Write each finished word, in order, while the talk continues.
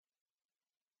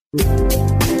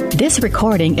This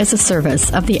recording is a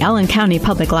service of the Allen County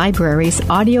Public Library's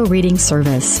audio reading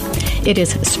service. It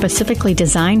is specifically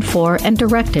designed for and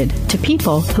directed to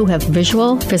people who have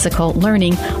visual, physical,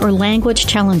 learning, or language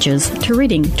challenges to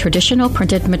reading traditional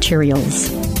printed materials.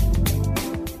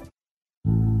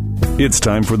 It's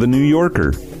time for The New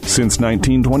Yorker. Since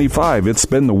 1925, it's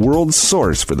been the world's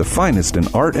source for the finest in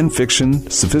art and fiction,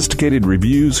 sophisticated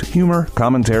reviews, humor,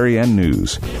 commentary, and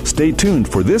news. Stay tuned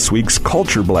for this week's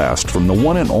Culture Blast from the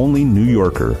one and only New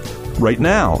Yorker, right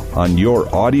now on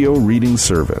your audio reading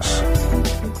service.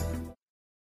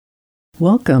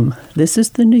 Welcome. This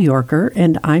is The New Yorker,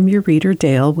 and I'm your reader,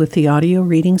 Dale, with the audio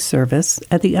reading service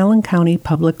at the Allen County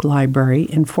Public Library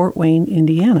in Fort Wayne,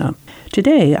 Indiana.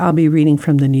 Today, I'll be reading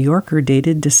from The New Yorker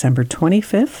dated December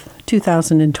 25th,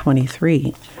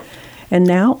 2023. And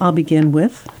now I'll begin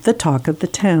with the talk of the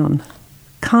town.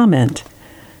 Comment: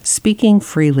 Speaking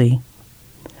freely.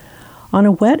 On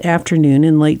a wet afternoon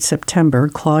in late September,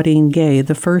 Claudine Gay,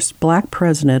 the first black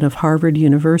president of Harvard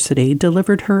University,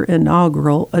 delivered her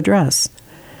inaugural address.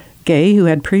 Gay, who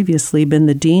had previously been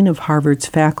the dean of Harvard's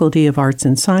Faculty of Arts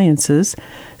and Sciences,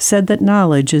 said that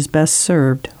knowledge is best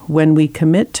served when we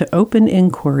commit to open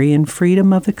inquiry and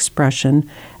freedom of expression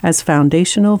as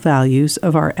foundational values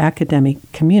of our academic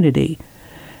community,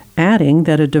 adding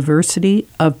that a diversity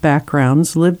of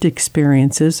backgrounds, lived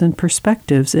experiences, and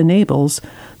perspectives enables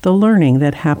the learning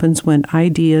that happens when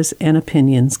ideas and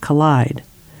opinions collide.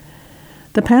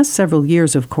 The past several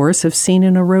years, of course, have seen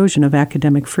an erosion of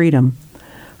academic freedom.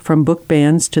 From book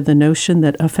bans to the notion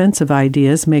that offensive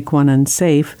ideas make one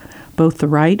unsafe, both the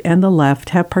right and the left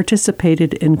have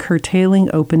participated in curtailing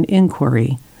open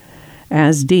inquiry.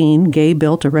 As dean, Gay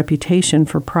built a reputation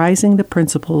for prizing the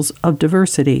principles of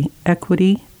diversity,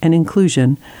 equity, and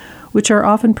inclusion, which are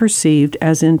often perceived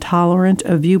as intolerant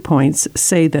of viewpoints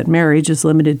say that marriage is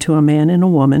limited to a man and a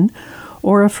woman,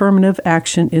 or affirmative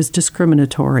action is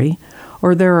discriminatory,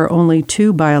 or there are only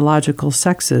two biological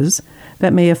sexes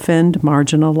that may offend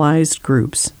marginalized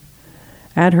groups.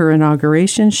 At her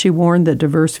inauguration, she warned that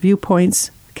diverse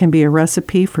viewpoints can be a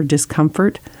recipe for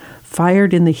discomfort,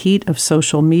 fired in the heat of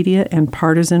social media and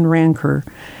partisan rancor,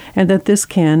 and that this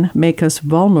can make us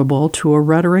vulnerable to a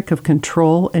rhetoric of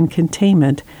control and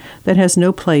containment that has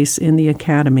no place in the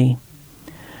academy.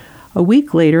 A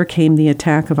week later came the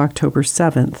attack of October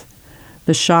 7th.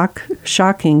 The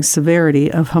shocking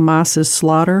severity of Hamas's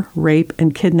slaughter, rape,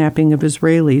 and kidnapping of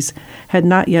Israelis had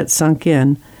not yet sunk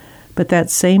in, but that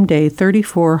same day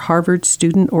 34 Harvard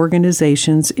student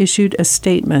organizations issued a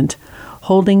statement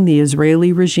holding the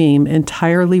Israeli regime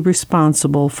entirely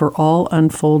responsible for all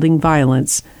unfolding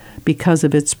violence because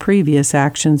of its previous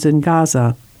actions in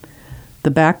Gaza.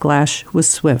 The backlash was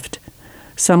swift.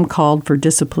 Some called for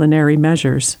disciplinary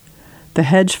measures. The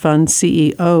hedge fund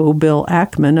CEO, Bill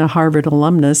Ackman, a Harvard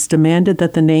alumnus, demanded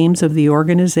that the names of the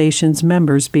organization's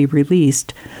members be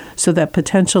released so that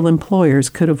potential employers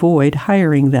could avoid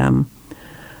hiring them.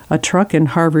 A truck in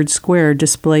Harvard Square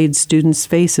displayed students'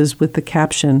 faces with the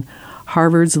caption,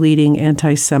 "Harvard's leading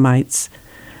anti-Semites."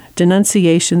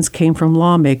 Denunciations came from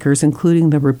lawmakers, including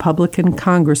the Republican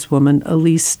Congresswoman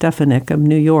Elise Stefanik of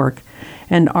New York,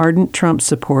 an ardent Trump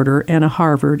supporter and a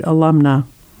Harvard alumna.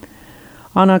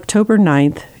 On October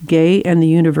 9th, Gay and the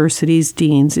university's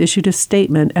deans issued a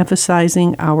statement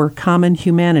emphasizing our common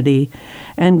humanity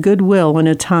and goodwill in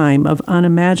a time of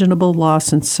unimaginable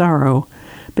loss and sorrow,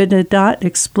 but did not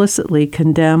explicitly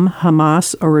condemn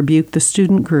Hamas or rebuke the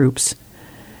student groups.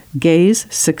 Gay's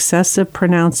successive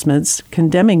pronouncements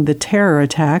condemning the terror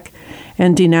attack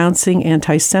and denouncing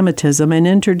anti-Semitism and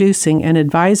introducing an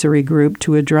advisory group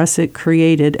to address it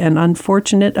created an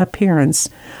unfortunate appearance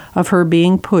of her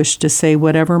being pushed to say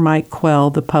whatever might quell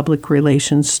the public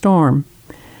relations storm.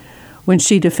 When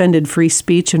she defended free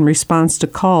speech in response to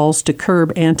calls to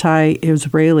curb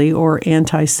anti-Israeli or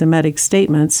anti-Semitic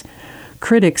statements,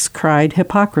 critics cried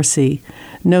hypocrisy,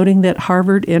 noting that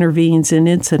Harvard intervenes in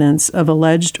incidents of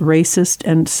alleged racist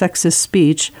and sexist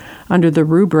speech under the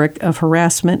rubric of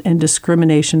harassment and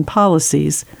discrimination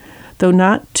policies, though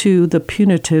not to the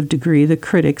punitive degree the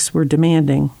critics were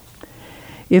demanding.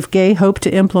 If Gay hoped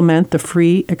to implement the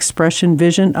free expression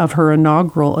vision of her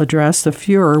inaugural address, the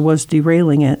furor was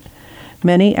derailing it.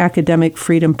 Many academic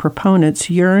freedom proponents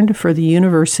yearned for the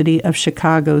University of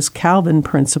Chicago's Calvin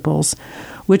principles,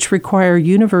 which require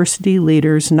university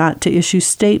leaders not to issue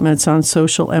statements on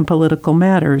social and political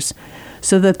matters,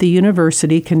 so that the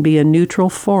university can be a neutral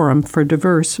forum for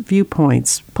diverse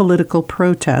viewpoints, political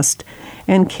protest,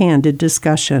 and candid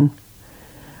discussion.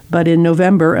 But in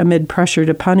November, amid pressure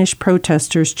to punish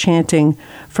protesters chanting,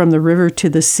 "From the river to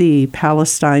the sea,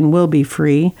 Palestine will be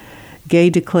free," Gay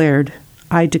declared,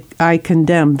 I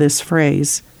condemn this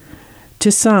phrase.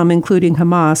 To some, including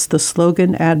Hamas, the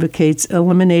slogan advocates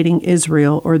eliminating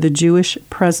Israel or the Jewish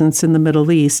presence in the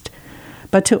Middle East,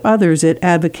 but to others it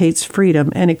advocates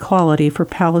freedom and equality for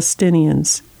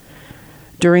Palestinians.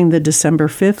 During the December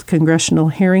 5th congressional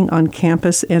hearing on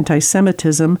campus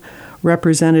anti-Semitism,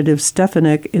 Representative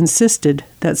Stefanik insisted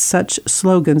that such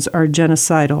slogans are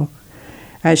genocidal.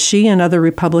 As she and other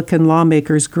Republican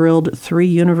lawmakers grilled 3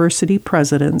 university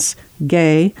presidents,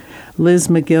 Gay, Liz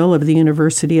McGill of the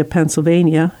University of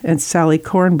Pennsylvania, and Sally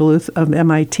Kornbluth of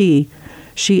MIT,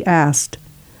 she asked,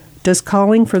 "Does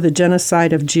calling for the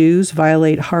genocide of Jews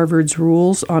violate Harvard's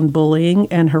rules on bullying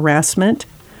and harassment?"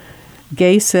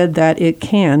 Gay said that it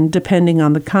can, depending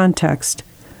on the context.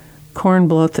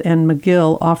 Kornbluth and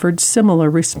McGill offered similar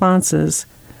responses.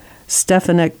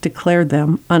 Stefanik declared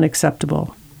them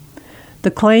unacceptable.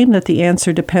 The claim that the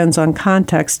answer depends on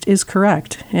context is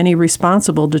correct. Any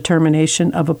responsible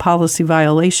determination of a policy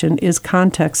violation is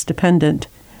context-dependent.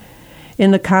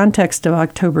 In the context of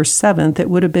October 7th, it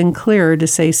would have been clearer to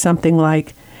say something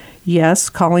like, yes,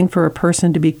 calling for a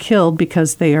person to be killed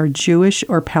because they are Jewish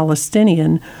or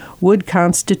Palestinian would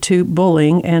constitute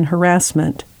bullying and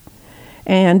harassment.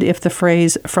 And if the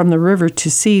phrase "from the river to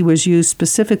sea" was used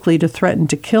specifically to threaten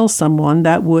to kill someone,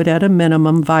 that would at a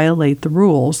minimum violate the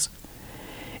rules.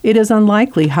 It is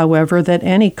unlikely, however, that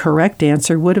any correct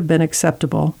answer would have been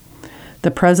acceptable.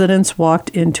 The presidents walked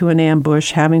into an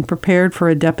ambush having prepared for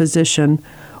a deposition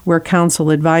where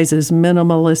counsel advises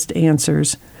minimalist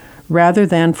answers, rather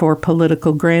than for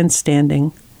political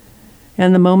grandstanding.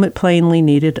 And the moment plainly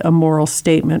needed a moral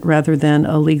statement rather than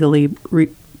a legally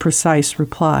precise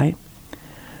reply.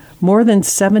 More than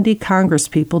 70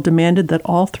 congresspeople demanded that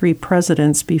all 3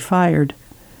 presidents be fired.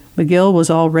 McGill was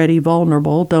already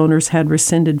vulnerable. Donors had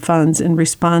rescinded funds in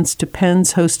response to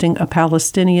Penn's hosting a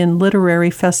Palestinian literary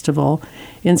festival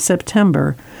in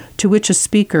September, to which a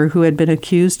speaker who had been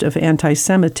accused of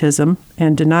anti-Semitism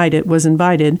and denied it was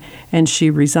invited, and she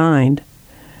resigned.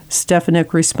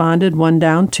 Stefanik responded, 1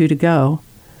 down, 2 to go.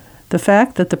 The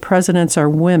fact that the presidents are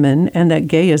women and that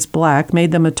Gay is black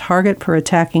made them a target for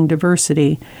attacking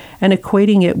diversity and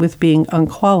equating it with being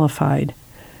unqualified.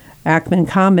 Ackman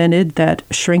commented that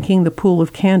shrinking the pool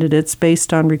of candidates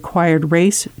based on required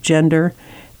race, gender,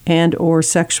 and/or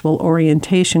sexual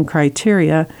orientation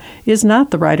criteria is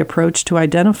not the right approach to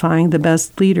identifying the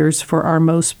best leaders for our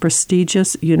most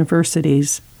prestigious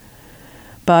universities.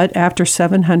 But after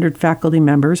 700 faculty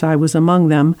members, I was among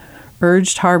them,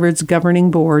 urged Harvard's governing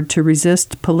board to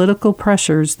resist political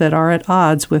pressures that are at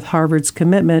odds with Harvard's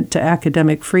commitment to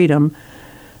academic freedom,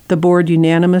 the board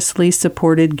unanimously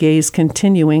supported Gay's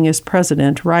continuing as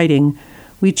president, writing,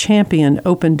 "We champion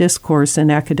open discourse and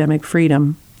academic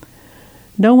freedom."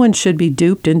 No one should be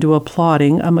duped into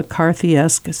applauding a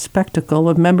McCarthy-esque spectacle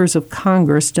of members of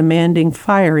Congress demanding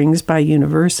firings by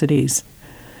universities.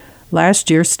 Last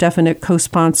year, Stefanik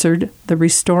co-sponsored the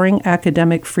Restoring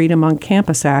Academic Freedom on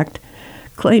Campus Act,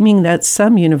 claiming that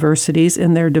some universities,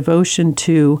 in their devotion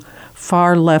to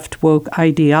far-left woke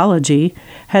ideology,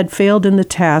 had failed in the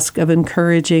task of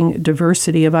encouraging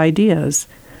diversity of ideas.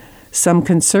 Some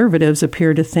conservatives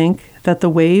appear to think that the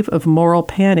wave of moral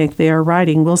panic they are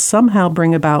riding will somehow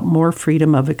bring about more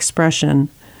freedom of expression.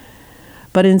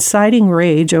 But inciting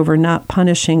rage over not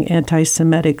punishing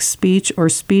anti-Semitic speech or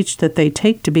speech that they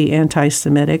take to be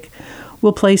anti-Semitic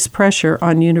will place pressure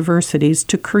on universities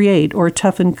to create or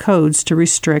toughen codes to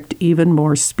restrict even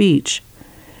more speech.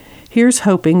 Here's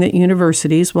hoping that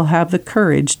universities will have the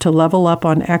courage to level up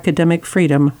on academic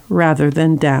freedom rather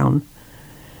than down.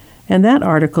 And that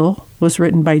article was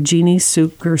written by Jeannie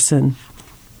Suk Gerson.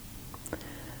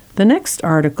 The next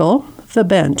article, The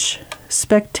Bench,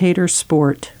 Spectator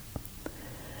Sport.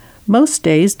 Most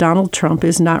days, Donald Trump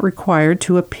is not required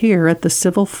to appear at the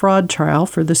civil fraud trial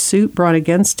for the suit brought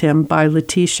against him by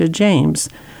Letitia James,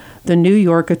 the New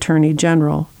York Attorney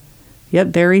General.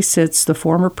 Yet there he sits, the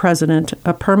former president,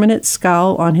 a permanent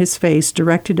scowl on his face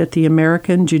directed at the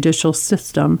American judicial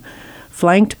system,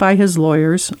 flanked by his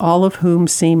lawyers, all of whom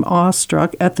seem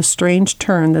awestruck at the strange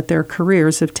turn that their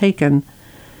careers have taken.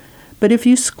 But if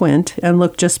you squint and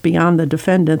look just beyond the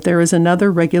defendant, there is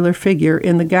another regular figure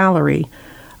in the gallery,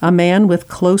 a man with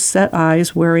close-set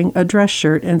eyes wearing a dress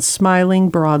shirt and smiling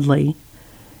broadly.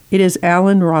 It is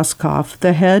Alan Roscoff,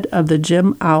 the head of the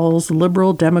Jim Owls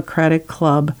Liberal Democratic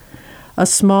Club, a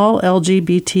small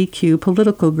LGBTQ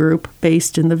political group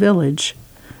based in the Village.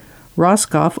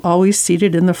 Roscoff, always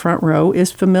seated in the front row,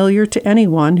 is familiar to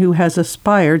anyone who has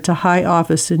aspired to high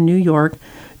office in New York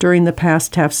during the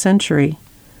past half-century.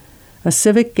 A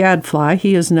civic gadfly,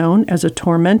 he is known as a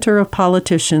tormentor of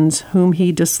politicians whom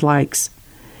he dislikes.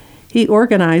 He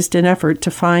organized an effort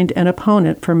to find an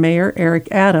opponent for Mayor Eric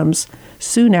Adams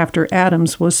soon after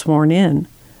Adams was sworn in.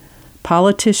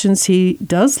 Politicians he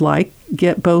does like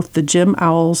get both the Jim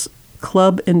Owls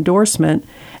Club endorsement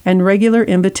and regular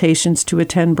invitations to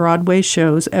attend Broadway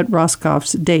shows at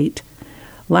Roscoff's date.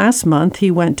 Last month,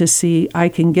 he went to see I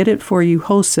Can Get It For You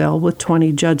Wholesale with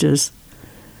 20 judges.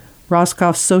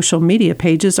 Roscoff's social media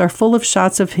pages are full of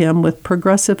shots of him with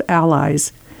progressive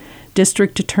allies: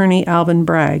 District Attorney Alvin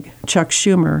Bragg, Chuck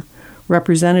Schumer,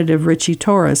 Representative Richie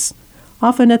Torres,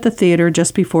 often at the theater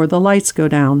just before the lights go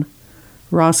down.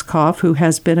 Roscoff, who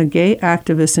has been a gay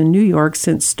activist in New York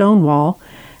since Stonewall,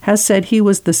 has said he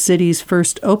was the city's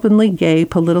first openly gay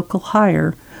political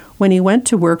hire when he went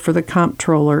to work for the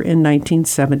comptroller in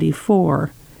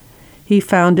 1974. He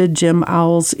founded Jim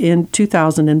Owls in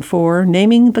 2004,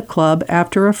 naming the club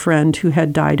after a friend who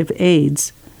had died of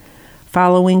AIDS.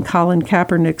 Following Colin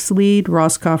Kaepernick's lead,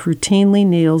 Roscoff routinely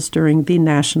kneels during the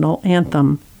national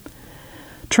anthem.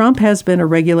 Trump has been a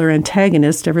regular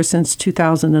antagonist ever since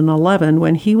 2011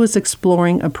 when he was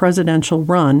exploring a presidential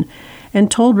run and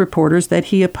told reporters that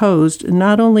he opposed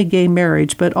not only gay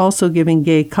marriage but also giving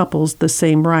gay couples the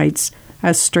same rights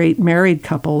as straight married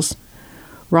couples.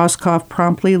 Roscoff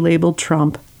promptly labeled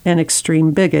Trump an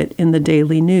extreme bigot in the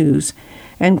Daily News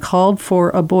and called for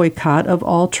a boycott of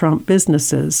all Trump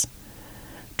businesses.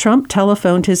 Trump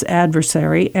telephoned his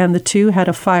adversary, and the two had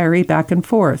a fiery back and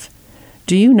forth.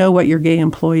 "Do you know what your gay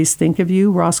employees think of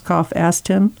you?" Roscoff asked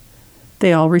him.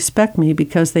 "They all respect me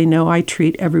because they know I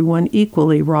treat everyone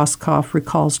equally," Roscoff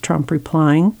recalls Trump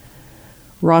replying.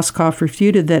 Roscoff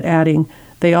refuted that, adding,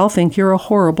 "They all think you're a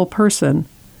horrible person."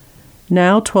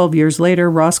 Now, 12 years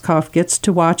later, Roscoff gets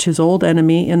to watch his old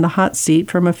enemy in the hot seat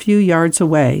from a few yards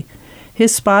away.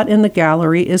 His spot in the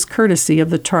gallery is courtesy of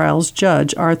the trial's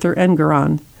judge, Arthur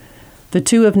Engoron. The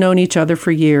two have known each other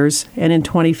for years, and in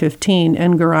 2015,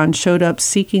 Engoron showed up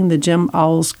seeking the Jim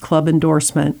Owls Club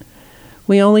endorsement.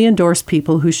 "We only endorse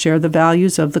people who share the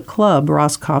values of the club,"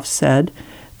 Roscoff said,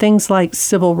 "things like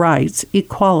civil rights,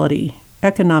 equality,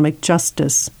 economic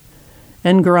justice."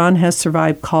 Engoron has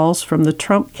survived calls from the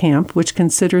Trump camp, which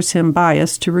considers him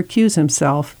biased, to recuse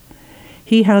himself.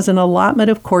 He has an allotment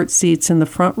of court seats in the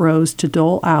front rows to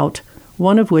dole out,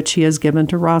 one of which he has given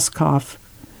to Roscoff.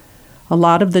 "A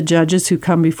lot of the judges who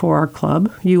come before our club,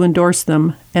 you endorse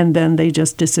them, and then they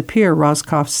just disappear,"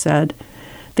 Roscoff said.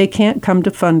 "They can't come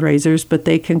to fundraisers, but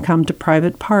they can come to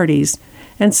private parties,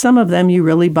 and some of them you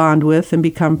really bond with and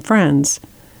become friends."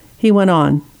 He went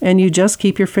on, "And you just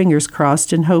keep your fingers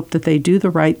crossed and hope that they do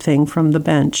the right thing from the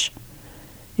bench."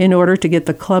 In order to get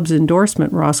the club's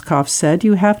endorsement, Roscoff said,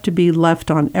 you have to be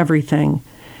left on everything.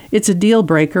 It's a deal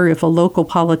breaker if a local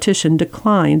politician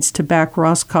declines to back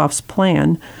Roscoff's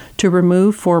plan to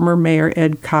remove former Mayor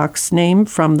Ed Koch's name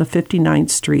from the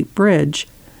 59th Street Bridge.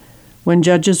 When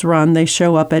judges run, they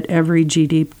show up at every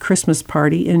GD Christmas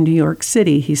party in New York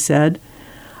City, he said.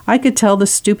 "I could tell the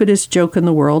stupidest joke in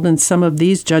the world, and some of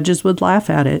these judges would laugh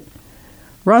at it."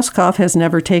 Roscoff has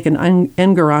never taken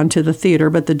Engoron to the theater,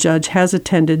 but the judge has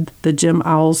attended the Jim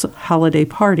Owls holiday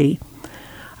party.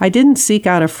 "I didn't seek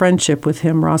out a friendship with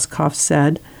him," Roscoff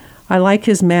said. "I like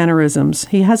his mannerisms.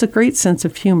 He has a great sense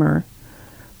of humor."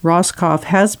 Roscoff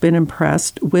has been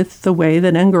impressed with the way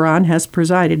that Engoron has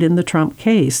presided in the Trump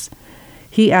case.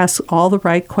 He asks all the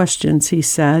right questions, he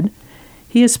said.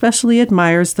 He especially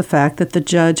admires the fact that the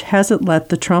judge hasn't let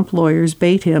the Trump lawyers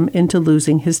bait him into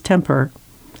losing his temper.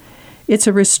 It's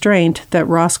a restraint that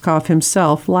Roscoff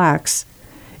himself lacks.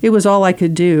 "It was all I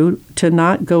could do to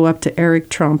not go up to Eric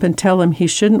Trump and tell him he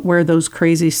shouldn't wear those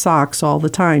crazy socks all the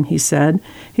time," he said.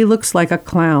 "He looks like a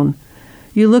clown.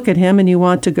 You look at him and you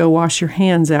want to go wash your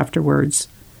hands afterwards."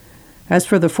 As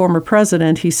for the former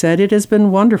president, he said, "It has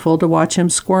been wonderful to watch him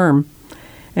squirm."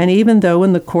 And even though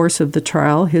in the course of the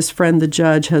trial his friend the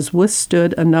judge has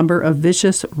withstood a number of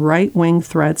vicious right-wing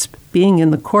threats, being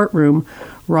in the courtroom,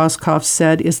 Roscoff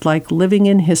said, is like living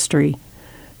in history.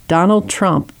 Donald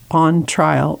Trump on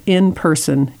trial in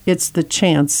person. It's the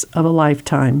chance of a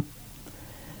lifetime.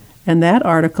 And that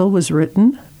article was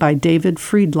written by David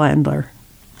Friedlander.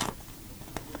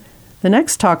 The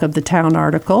next Talk of the Town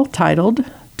article, titled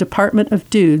Department of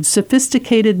Dudes,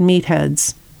 Sophisticated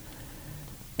Meatheads.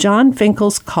 John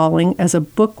Finkel's calling as a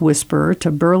book whisperer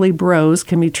to burly bros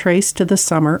can be traced to the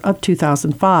summer of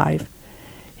 2005.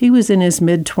 He was in his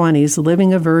mid-20s,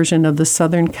 living a version of the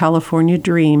Southern California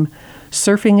dream,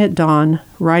 surfing at dawn,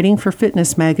 writing for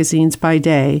fitness magazines by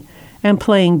day, and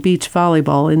playing beach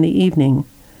volleyball in the evening.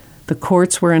 The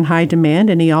courts were in high demand,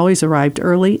 and he always arrived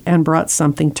early and brought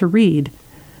something to read.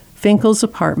 Finkel's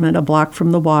apartment, a block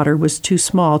from the water, was too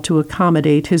small to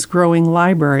accommodate his growing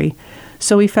library,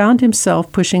 so he found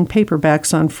himself pushing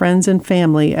paperbacks on friends and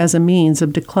family as a means of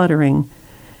decluttering.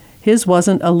 His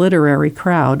wasn't a literary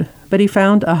crowd, but he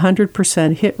found a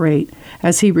 100% hit rate,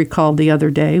 as he recalled the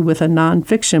other day, with a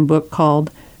nonfiction book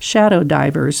called Shadow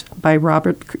Divers by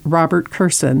Robert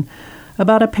Kurson,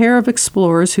 about a pair of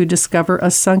explorers who discover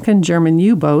a sunken German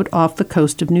U-boat off the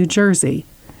coast of New Jersey.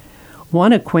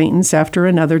 One acquaintance after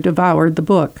another devoured the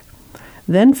book.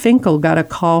 Then Finkel got a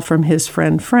call from his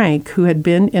friend Frank, who had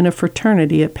been in a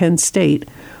fraternity at Penn State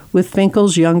with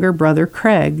Finkel's younger brother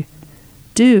Craig.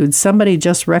 "Dude, somebody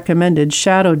just recommended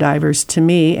Shadow Divers to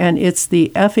me, and it's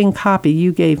the effing copy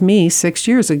you gave me 6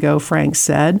 years ago," Frank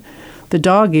said. The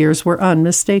dog ears were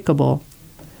unmistakable.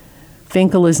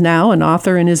 Finkel is now an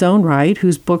author in his own right,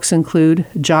 whose books include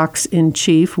Jocks in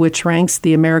Chief, which ranks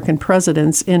the American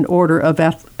presidents in order of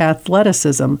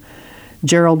athleticism,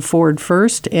 Gerald Ford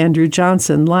first, Andrew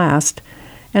Johnson last,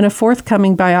 and a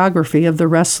forthcoming biography of the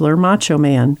wrestler Macho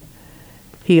Man.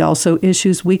 He also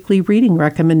issues weekly reading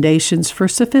recommendations for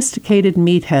sophisticated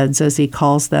meatheads, as he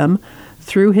calls them,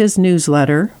 through his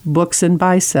newsletter, Books and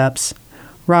Biceps.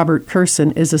 Robert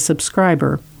Kurson is a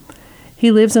subscriber.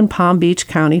 He lives in Palm Beach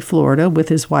County, Florida, with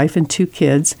his wife and 2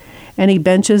 kids, and he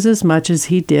benches as much as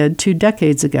he did 2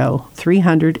 decades ago,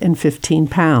 315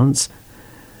 pounds.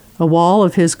 A wall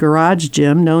of his garage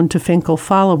gym, known to Finkel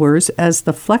followers as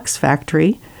the Flex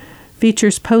Factory,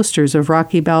 features posters of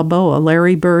Rocky Balboa,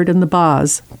 Larry Bird, and the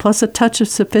Boz, plus a touch of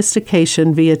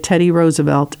sophistication via Teddy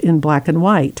Roosevelt in black and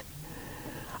white.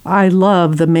 "I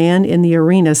love the Man in the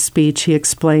Arena speech," he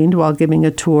explained while giving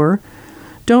a tour.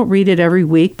 "Don't read it every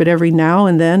week, but every now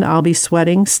and then I'll be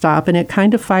sweating, stop, and it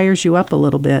kind of fires you up a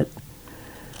little bit."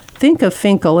 Think of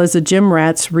Finkel as a gym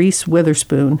rat's Reese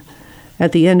Witherspoon.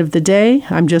 "At the end of the day,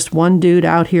 I'm just one dude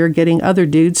out here getting other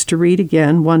dudes to read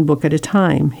again, one book at a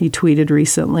time," he tweeted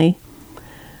recently.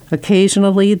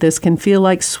 "Occasionally, this can feel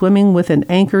like swimming with an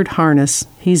anchored harness."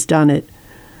 He's done it.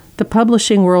 "The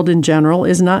publishing world in general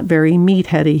is not very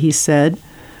meatheady," he said.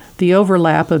 "The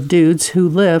overlap of dudes who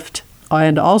lift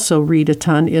and also read a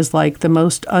ton is like the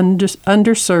most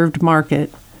underserved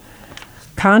market."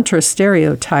 Contra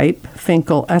stereotype,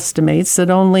 Finkel estimates that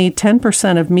only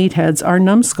 10% of meatheads are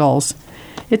numbskulls.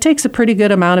 "It takes a pretty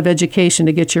good amount of education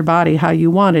to get your body how you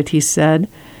want it," he said.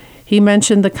 He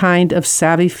mentioned the kind of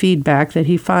savvy feedback that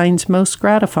he finds most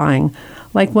gratifying,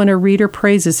 like when a reader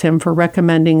praises him for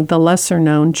recommending the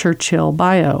lesser-known Churchill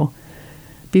bio.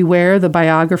 Beware the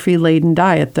biography-laden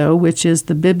diet, though, which is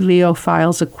the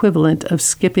bibliophile's equivalent of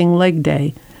skipping leg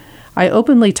day. "I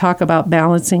openly talk about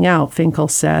balancing out," Finkel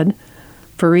said.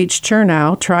 "For each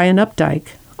Chernow, try an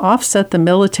Updike. Offset the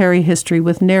military history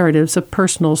with narratives of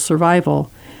personal survival.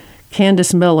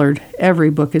 Candace Millard, every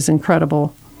book is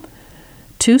incredible."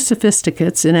 2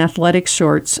 sophisticates in athletic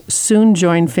shorts soon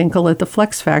joined Finkel at the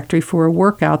Flex Factory for a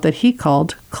workout that he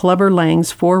called Clubber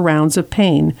Lang's 4 Rounds of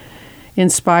Pain,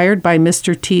 inspired by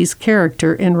Mr. T's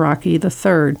character in Rocky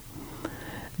III.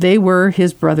 They were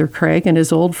his brother Craig and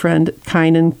his old friend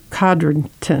Kynan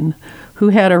Codrington, who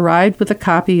had arrived with a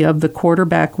copy of The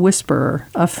Quarterback Whisperer,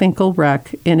 a Finkel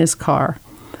rec, in his car.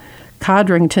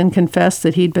 Codrington confessed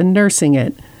that he'd been nursing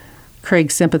it.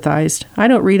 Craig sympathized. "I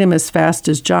don't read him as fast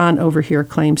as John over here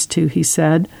claims to," he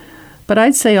said, "but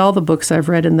I'd say all the books I've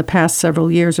read in the past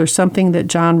several years are something that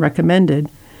John recommended.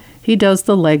 He does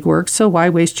the legwork, so why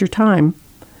waste your time?"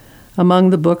 Among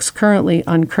the books currently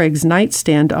on Craig's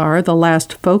nightstand are The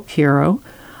Last Folk Hero,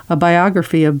 a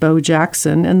biography of Bo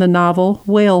Jackson, and the novel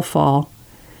Whale Fall.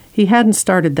 He hadn't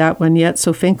started that one yet,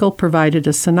 so Finkel provided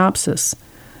a synopsis.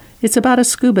 It's about a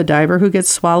scuba diver who gets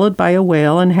swallowed by a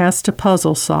whale and has to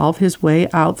puzzle solve his way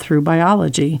out through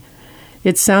biology.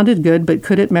 It sounded good, but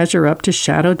could it measure up to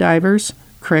Shadow Divers?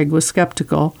 Craig was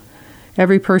skeptical.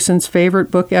 "Every person's favorite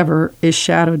book ever is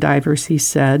Shadow Divers," he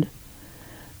said.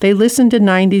 They listened to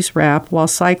 90s rap while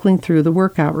cycling through the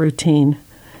workout routine.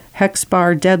 Hex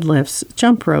bar deadlifts,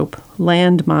 jump rope,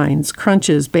 landmines,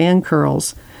 crunches, band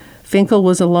curls. Finkel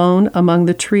was alone among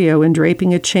the trio in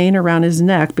draping a chain around his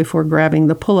neck before grabbing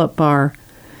the pull-up bar.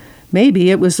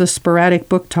 Maybe it was the sporadic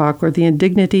book talk or the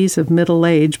indignities of middle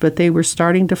age, but they were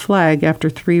starting to flag after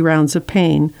 3 rounds of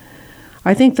pain.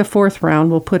 "I think the 4th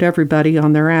round will put everybody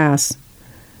on their ass."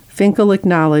 Finkel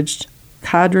acknowledged.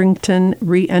 Codrington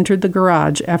re-entered the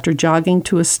garage after jogging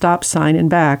to a stop sign and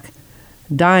back.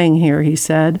 "Dying here," he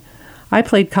said. "I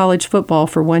played college football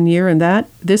for 1 year, and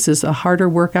this is a harder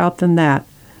workout than that.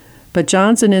 But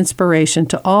John's an inspiration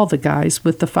to all the guys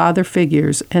with the father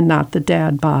figures and not the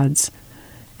dad bods."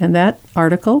 And that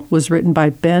article was written by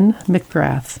Ben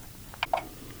McGrath.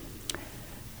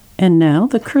 And now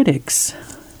the critics.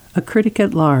 A critic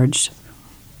at large.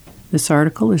 This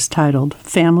article is titled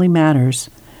Family Matters.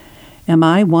 Am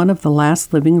I one of the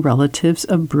last living relatives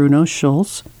of Bruno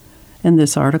Schulz? And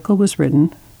this article was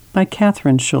written by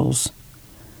Catherine Schulz.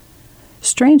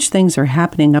 Strange things are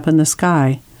happening up in the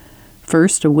sky.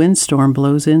 First, a windstorm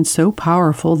blows in so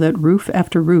powerful that roof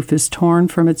after roof is torn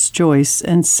from its joists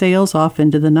and sails off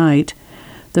into the night.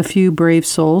 The few brave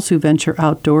souls who venture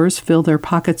outdoors fill their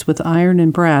pockets with iron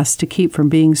and brass to keep from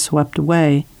being swept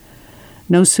away.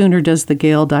 No sooner does the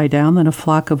gale die down than a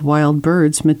flock of wild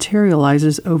birds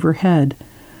materializes overhead.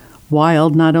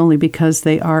 Wild not only because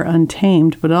they are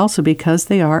untamed, but also because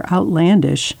they are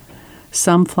outlandish.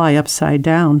 Some fly upside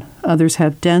down, others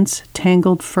have dense,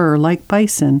 tangled fur like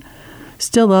bison.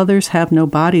 Still others have no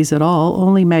bodies at all,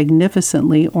 only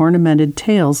magnificently ornamented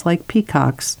tails like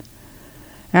peacocks.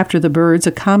 After the birds,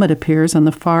 a comet appears on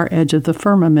the far edge of the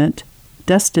firmament,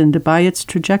 destined by its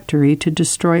trajectory to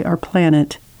destroy our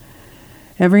planet.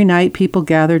 Every night people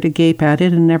gather to gape at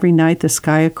it, and every night the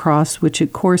sky across which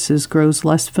it courses grows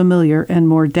less familiar and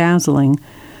more dazzling,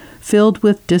 filled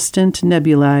with distant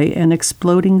nebulae and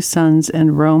exploding suns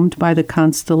and roamed by the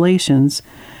constellations,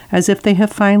 as if they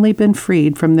have finally been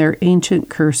freed from their ancient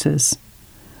curses.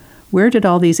 Where did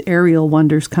all these aerial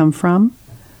wonders come from?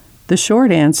 The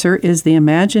short answer is the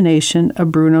imagination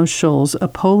of Bruno Schulz, a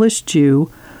Polish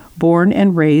Jew born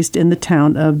and raised in the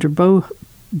town of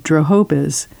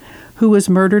Drohobys, who was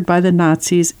murdered by the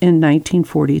Nazis in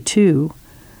 1942.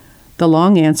 The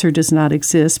long answer does not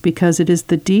exist because it is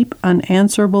the deep,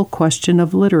 unanswerable question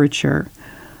of literature.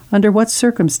 Under what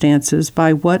circumstances,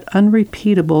 by what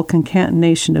unrepeatable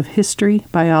concatenation of history,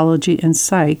 biology, and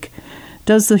psyche,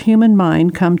 does the human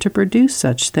mind come to produce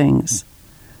such things?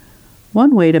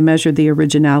 One way to measure the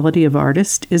originality of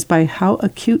artists is by how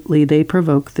acutely they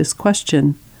provoke this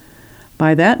question.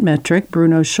 By that metric,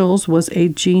 Bruno Schulz was a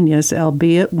genius,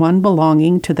 albeit one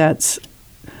belonging to that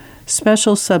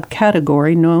special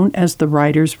subcategory known as the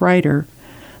writer's writer,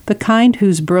 the kind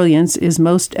whose brilliance is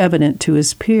most evident to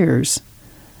his peers.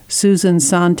 Susan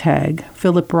Sontag,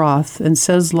 Philip Roth, and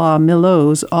Czeslaw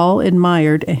Milosz all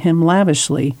admired him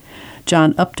lavishly.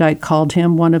 John Updike called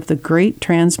him one of the great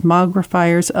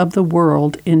transmogrifiers of the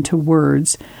world into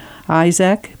words.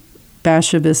 Isaac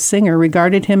Bashevis Singer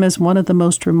regarded him as one of the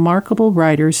most remarkable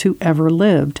writers who ever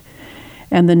lived,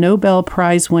 and the Nobel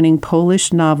Prize-winning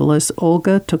Polish novelist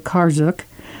Olga Tokarczuk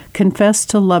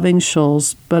confessed to loving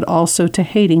Schulz, but also to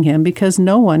hating him because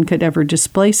no one could ever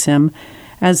displace him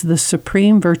as the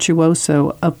supreme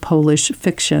virtuoso of Polish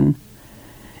fiction.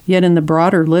 Yet in the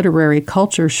broader literary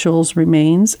culture, Schulz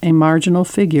remains a marginal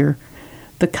figure,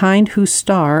 the kind whose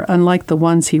star, unlike the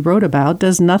ones he wrote about,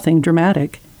 does nothing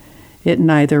dramatic. It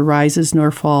neither rises nor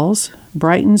falls,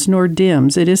 brightens nor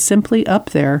dims. It is simply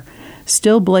up there,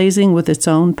 still blazing with its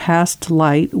own past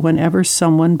light whenever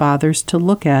someone bothers to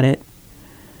look at it.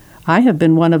 I have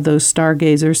been one of those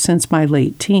stargazers since my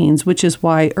late teens, which is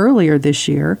why earlier this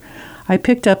year I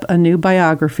picked up a new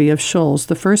biography of Schulz,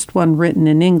 the first one written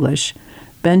in English,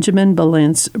 Benjamin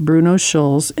Balint's Bruno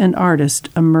Schulz, an Artist,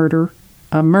 a Murder,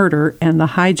 and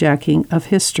the Hijacking of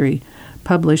History,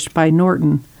 published by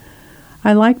Norton.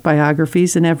 I like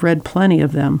biographies and have read plenty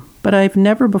of them, but I've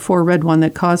never before read one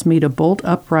that caused me to bolt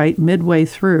upright midway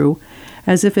through,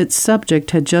 as if its subject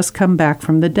had just come back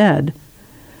from the dead.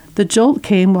 The jolt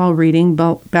came while reading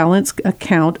Balint's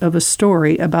account of a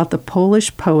story about the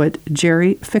Polish poet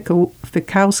Jerzy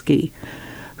Fikowski,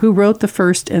 who wrote the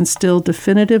first and still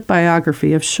definitive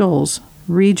biography of Schulz,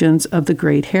 Regions of the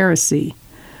Great Heresy.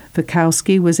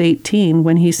 Fikowski was 18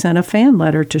 when he sent a fan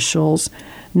letter to Schulz,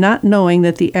 not knowing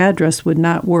that the address would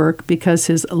not work because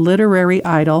his literary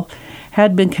idol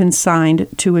had been consigned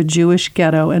to a Jewish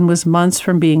ghetto and was months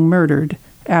from being murdered.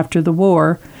 After the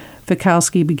war,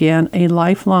 Fikowski began a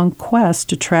lifelong quest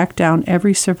to track down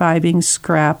every surviving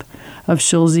scrap of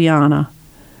Schulziana.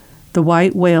 The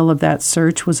white whale of that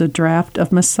search was a draft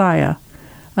of Messiah,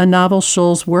 a novel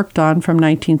Schulz worked on from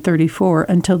 1934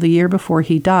 until the year before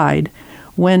he died,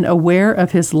 when, aware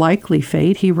of his likely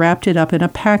fate, he wrapped it up in a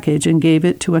package and gave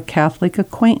it to a Catholic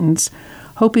acquaintance,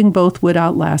 hoping both would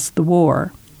outlast the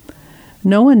war.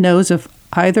 No one knows if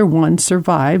either one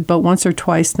survived, but once or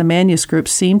twice the manuscript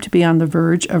seemed to be on the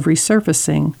verge of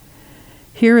resurfacing.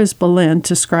 Here is Balint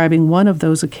describing one of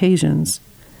those occasions.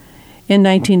 In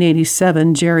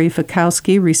 1987, Jerzy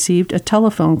Fikowski received a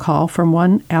telephone call from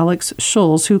one Alex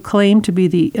Schulz, who claimed to be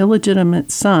the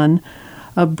illegitimate son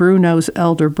of Bruno's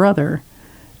elder brother.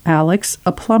 Alex,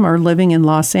 a plumber living in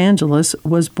Los Angeles,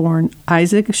 was born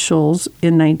Isaac Schulz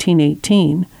in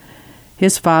 1918.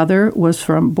 His father was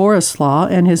from Borislaw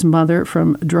and his mother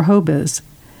from Drohobys.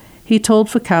 He told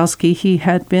Fikowski he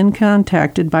had been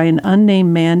contacted by an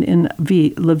unnamed man in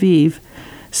Lviv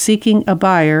seeking a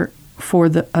buyer for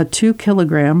a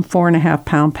 2-kilogram,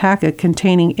 4.5-pound packet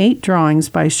containing 8 drawings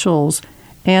by Schulz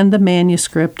and the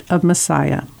manuscript of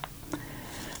Messiah.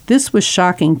 This was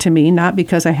shocking to me, not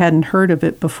because I hadn't heard of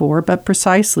it before, but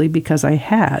precisely because I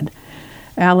had.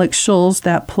 Alex Schulz,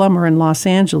 that plumber in Los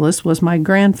Angeles, was my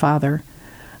grandfather.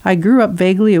 I grew up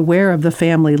vaguely aware of the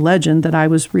family legend that I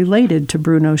was related to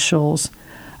Bruno Schulz,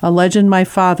 a legend my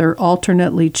father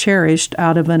alternately cherished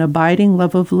out of an abiding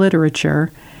love of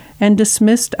literature and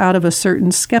dismissed out of a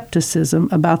certain skepticism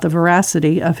about the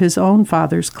veracity of his own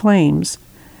father's claims.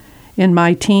 In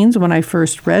my teens, when I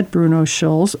first read Bruno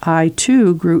Schulz, I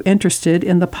too grew interested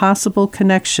in the possible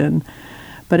connection,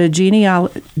 but a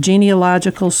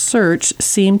genealogical search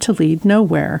seemed to lead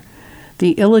nowhere,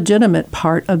 the illegitimate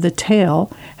part of the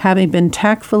tale having been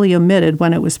tactfully omitted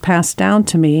when it was passed down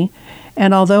to me,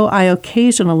 and although I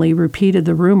occasionally repeated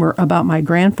the rumor about my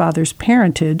grandfather's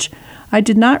parentage, I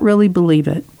did not really believe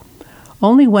it.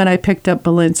 Only when I picked up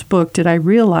Balint's book did I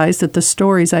realize that the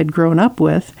stories I'd grown up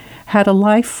with had a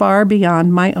life far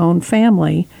beyond my own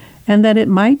family, and that it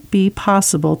might be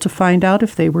possible to find out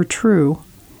if they were true.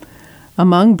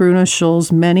 Among Bruno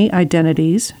Schulz's many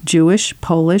identities, Jewish,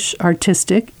 Polish,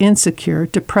 artistic, insecure,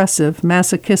 depressive,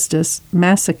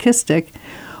 masochistic,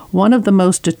 one of the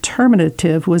most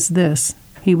determinative was this: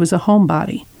 he was a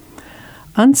homebody.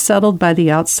 Unsettled by the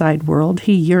outside world,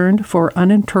 he yearned for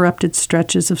uninterrupted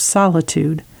stretches of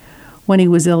solitude. When he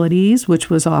was ill at ease, which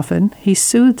was often, he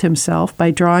soothed himself by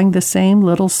drawing the same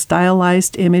little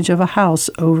stylized image of a house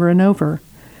over and over.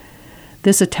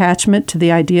 This attachment to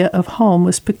the idea of home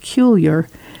was peculiar,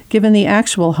 given the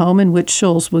actual home in which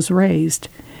Schulz was raised.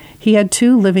 He had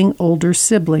 2 living older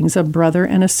siblings, a brother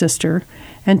and a sister,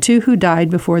 and 2 who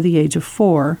died before the age of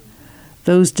 4.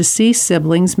 Those deceased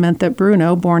siblings meant that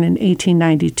Bruno, born in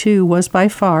 1892, was by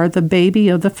far the baby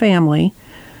of the family,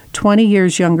 20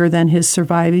 years younger than his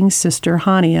surviving sister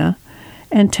Hania,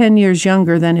 and 10 years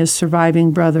younger than his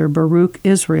surviving brother Baruch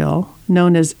Israel,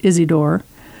 known as Isidore,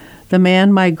 the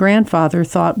man my grandfather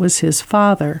thought was his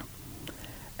father.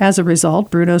 As a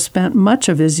result, Bruno spent much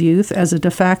of his youth as a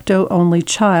de facto only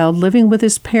child, living with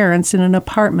his parents in an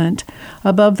apartment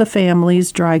above the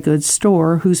family's dry goods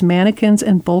store, whose mannequins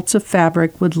and bolts of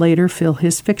fabric would later fill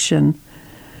his fiction.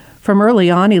 From early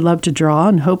on, he loved to draw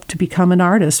and hoped to become an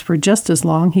artist. For just as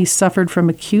long, he suffered from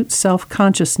acute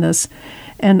self-consciousness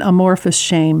and amorphous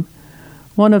shame.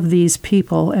 One of these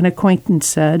people, an acquaintance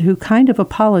said, who kind of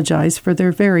apologized for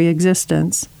their very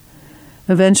existence.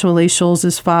 Eventually,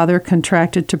 Schulz's father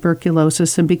contracted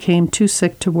tuberculosis and became too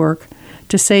sick to work.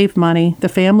 To save money, the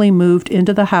family moved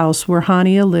into the house where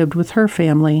Hania lived with her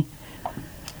family.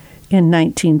 In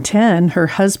 1910, her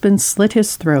husband slit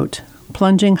his throat,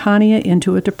 plunging Hania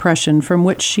into a depression from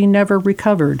which she never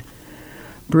recovered.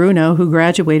 Bruno, who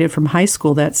graduated from high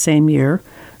school that same year,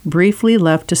 briefly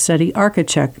left to study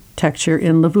architecture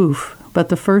in Lviv, but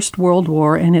the First World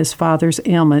War and his father's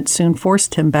ailment soon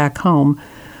forced him back home,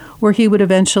 where he would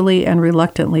eventually and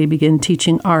reluctantly begin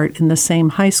teaching art in the same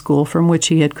high school from which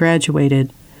he had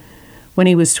graduated. When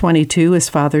he was 22, his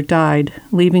father died,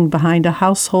 leaving behind a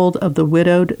household of the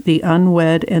widowed, the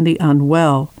unwed, and the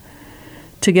unwell.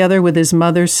 Together with his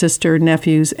mother's sister,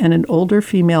 nephews, and an older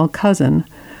female cousin,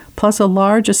 plus a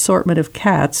large assortment of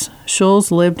cats, Schulz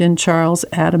lived in Charles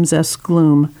Adams-esque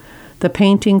gloom, the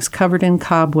paintings covered in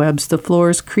cobwebs, the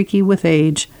floors creaky with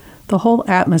age, the whole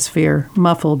atmosphere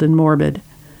muffled and morbid.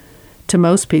 To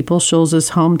most people,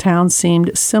 Schulz's hometown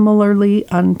seemed similarly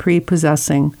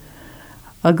unprepossessing.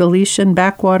 A Galician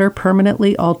backwater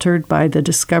permanently altered by the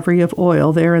discovery of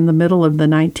oil there in the middle of the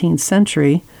 19th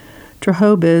century,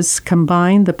 Drohobys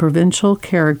combined the provincial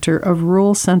character of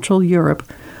rural Central Europe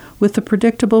with the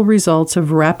predictable results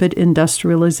of rapid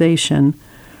industrialization,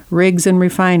 rigs and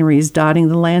refineries dotting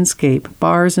the landscape,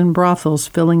 bars and brothels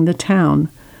filling the town.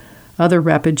 Other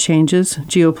rapid changes,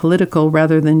 geopolitical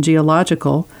rather than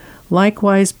geological,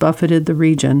 likewise buffeted the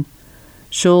region.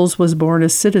 Schulz was born a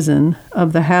citizen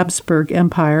of the Habsburg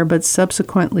Empire, but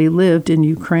subsequently lived in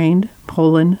Ukraine,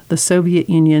 Poland, the Soviet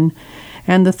Union,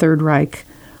 and the Third Reich,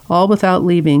 all without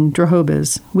leaving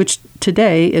Drohobys, which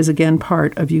today is again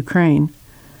part of Ukraine.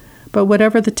 But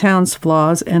whatever the town's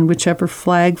flaws and whichever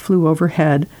flag flew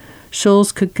overhead,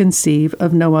 Schulz could conceive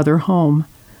of no other home.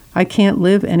 "I can't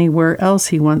live anywhere else,"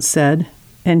 he once said,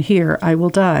 "and here I will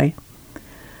die."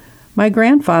 My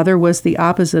grandfather was the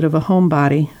opposite of a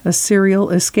homebody, a serial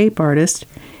escape artist.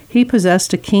 He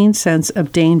possessed a keen sense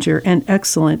of danger and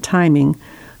excellent timing,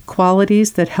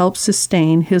 qualities that helped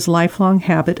sustain his lifelong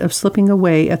habit of slipping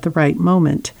away at the right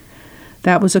moment.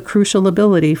 That was a crucial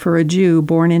ability for a Jew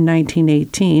born in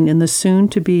 1918 in the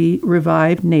soon-to-be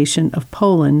revived nation of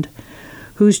Poland,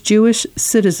 whose Jewish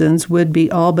citizens would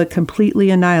be all but completely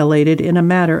annihilated in a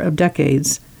matter of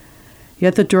decades.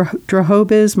 Yet the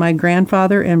Drohobys my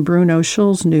grandfather and Bruno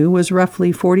Schulz knew was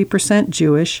roughly 40%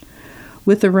 Jewish,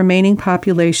 with the remaining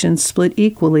population split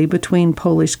equally between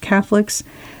Polish Catholics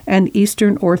and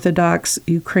Eastern Orthodox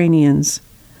Ukrainians.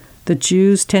 The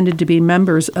Jews tended to be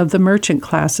members of the merchant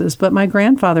classes, but my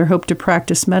grandfather hoped to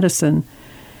practice medicine,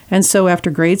 and so after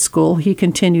grade school he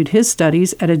continued his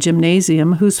studies at a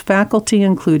gymnasium whose faculty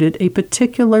included a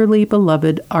particularly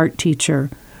beloved art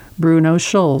teacher, Bruno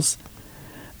Schulz.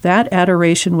 That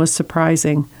adoration was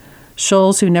surprising.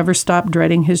 Schulz, who never stopped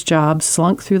dreading his job,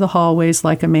 slunk through the hallways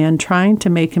like a man trying to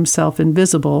make himself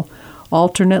invisible,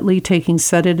 alternately taking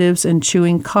sedatives and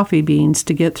chewing coffee beans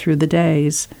to get through the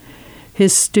days.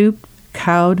 His stooped,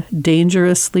 cowed,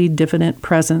 dangerously diffident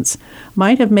presence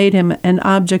might have made him an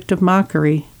object of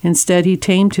mockery. Instead, he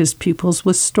tamed his pupils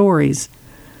with stories.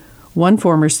 One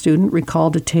former student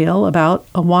recalled a tale about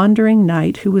a wandering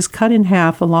knight who was cut in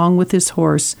half along with his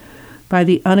horse by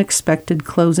the unexpected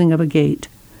closing of a gate.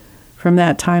 From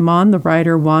that time on, the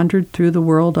rider wandered through the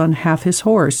world on half his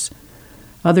horse.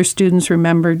 Other students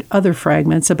remembered other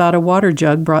fragments about a water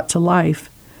jug brought to life,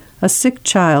 a sick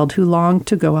child who longed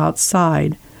to go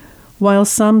outside, while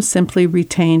some simply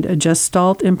retained a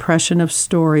gestalt impression of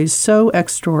stories so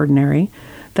extraordinary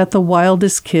that the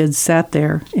wildest kids sat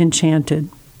there enchanted.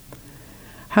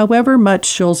 However much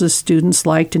Schulz's students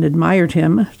liked and admired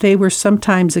him, they were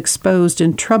sometimes exposed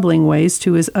in troubling ways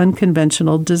to his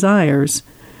unconventional desires.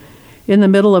 In the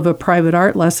middle of a private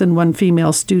art lesson, one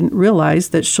female student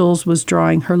realized that Schulz was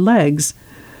drawing her legs.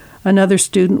 Another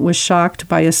student was shocked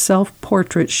by a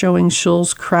self-portrait showing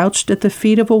Schulz crouched at the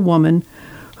feet of a woman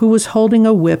who was holding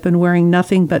a whip and wearing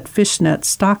nothing but fishnet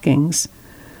stockings.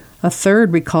 A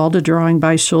third recalled a drawing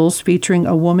by Schulz featuring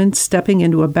a woman stepping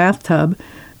into a bathtub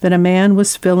that a man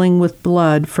was filling with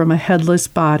blood from a headless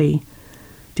body.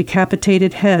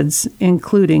 Decapitated heads,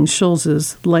 including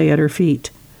Schulz's, lay at her feet.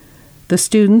 The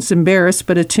students, embarrassed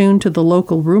but attuned to the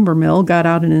local rumor mill, got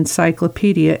out an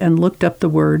encyclopedia and looked up the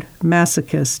word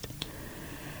masochist.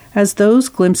 As those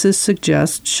glimpses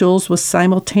suggest, Schulz was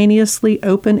simultaneously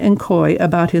open and coy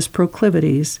about his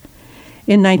proclivities.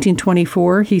 In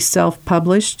 1924, he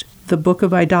self-published The Book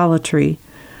of Idolatry,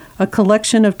 a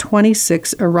collection of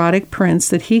 26 erotic prints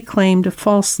that he claimed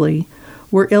falsely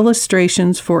were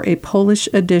illustrations for a Polish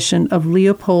edition of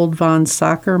Leopold von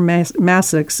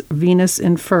Sacher-Masoch's Venus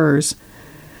in Furs.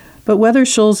 But whether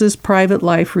Schulz's private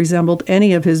life resembled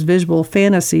any of his visual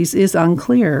fantasies is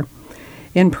unclear.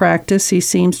 In practice, he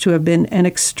seems to have been an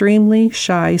extremely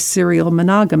shy serial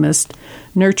monogamist,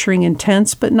 nurturing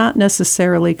intense but not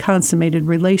necessarily consummated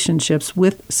relationships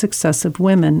with successive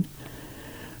women.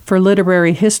 For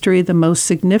literary history, the most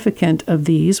significant of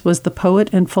these was the poet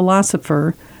and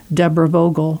philosopher Deborah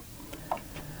Vogel.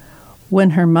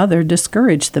 When her mother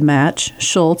discouraged the match,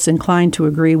 Schulz, inclined to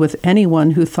agree with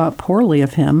anyone who thought poorly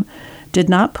of him, did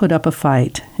not put up a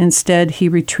fight. Instead, he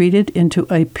retreated into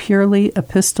a purely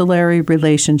epistolary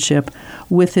relationship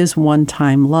with his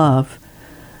one-time love.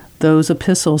 Those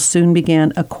epistles soon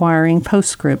began acquiring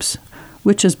postscripts,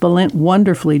 which, as Balint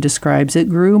wonderfully describes it,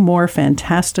 grew more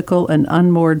fantastical and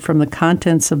unmoored from the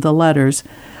contents of the letters,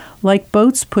 like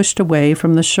boats pushed away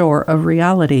from the shore of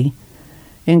reality.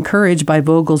 Encouraged by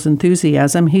Vogel's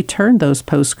enthusiasm, he turned those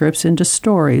postscripts into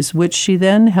stories, which she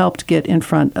then helped get in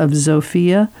front of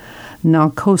Zofia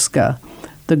Nałkowska,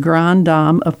 the grande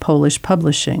dame of Polish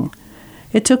publishing.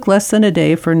 It took less than a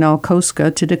day for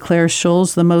Nałkowska to declare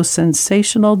Schulz the most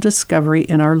sensational discovery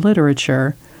in our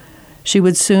literature. She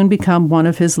would soon become one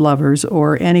of his lovers,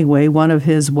 or anyway, one of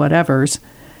his whatevers.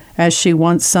 As she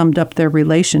once summed up their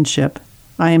relationship,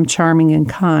 "I am charming and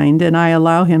kind, and I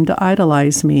allow him to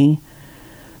idolize me."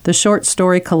 The short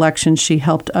story collection she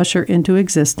helped usher into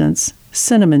existence,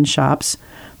 Cinnamon Shops,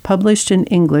 published in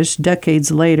English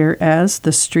decades later as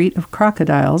The Street of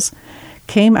Crocodiles,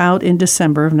 came out in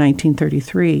December of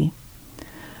 1933.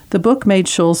 The book made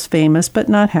Schulz famous but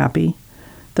not happy.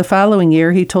 The following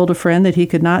year, he told a friend that he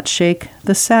could not shake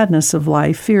the sadness of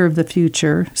life, fear of the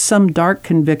future, some dark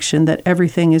conviction that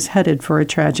everything is headed for a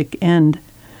tragic end.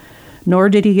 Nor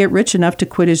did he get rich enough to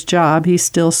quit his job. He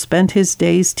still spent his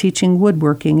days teaching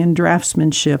woodworking and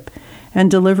draftsmanship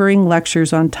and delivering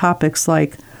lectures on topics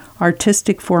like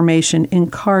artistic formation in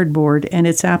cardboard and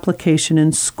its application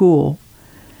in school.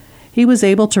 He was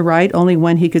able to write only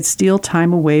when he could steal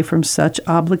time away from such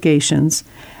obligations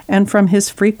and from his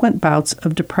frequent bouts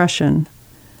of depression.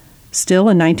 Still,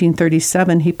 in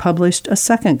 1937, he published a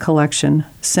second collection,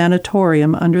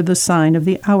 Sanatorium Under the Sign of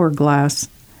the Hourglass.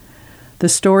 The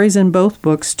stories in both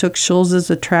books took Schulz's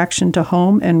attraction to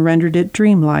home and rendered it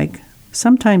dreamlike,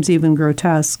 sometimes even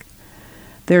grotesque.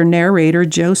 Their narrator,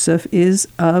 Joseph, is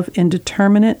of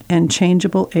indeterminate and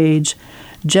changeable age,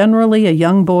 generally a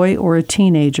young boy or a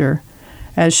teenager.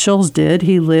 As Schulz did,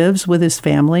 he lives with his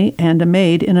family and a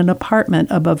maid in an apartment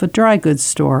above a dry goods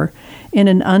store in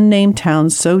an unnamed town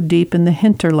so deep in the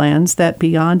hinterlands that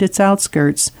beyond its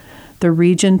outskirts, the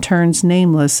region turns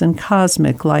nameless and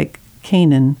cosmic like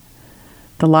Canaan.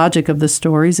 The logic of the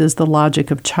stories is the logic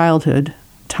of childhood.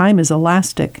 Time is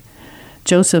elastic.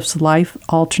 Joseph's life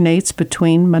alternates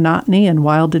between monotony and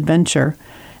wild adventure,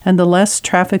 and the less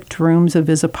trafficked rooms of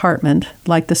his apartment,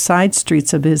 like the side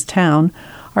streets of his town,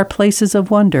 are places of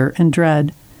wonder and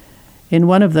dread. In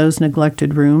one of those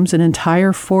neglected rooms, an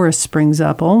entire forest springs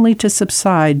up only to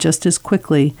subside just as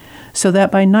quickly, so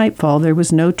that by nightfall there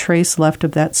was no trace left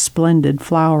of that splendid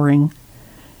flowering.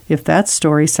 If that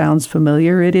story sounds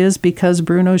familiar, it is because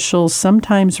Bruno Schulz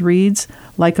sometimes reads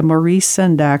like a Maurice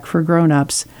Sendak for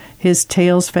grown-ups, his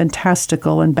tales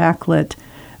fantastical and backlit,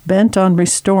 bent on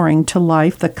restoring to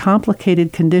life the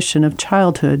complicated condition of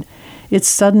childhood, its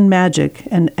sudden magic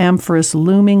and amorphous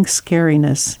looming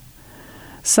scariness.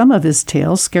 Some of his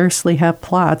tales scarcely have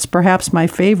plots. Perhaps my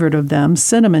favorite of them,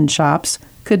 Cinnamon Chops,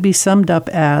 could be summed up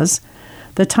as,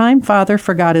 "The time father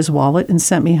forgot his wallet and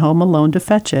sent me home alone to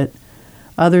fetch it."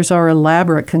 Others are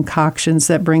elaborate concoctions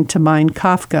that bring to mind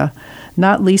Kafka,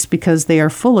 not least because they are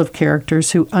full of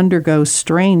characters who undergo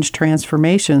strange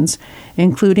transformations,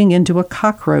 including into a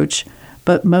cockroach,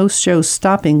 but most show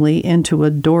stoppingly into a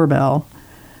doorbell.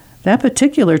 That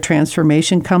particular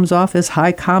transformation comes off as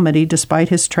high comedy despite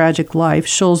his tragic life.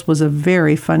 Schulz was a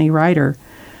very funny writer.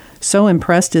 So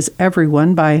impressed is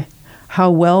everyone by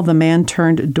how well the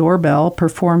man-turned-doorbell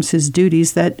performs his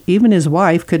duties that even his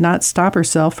wife could not stop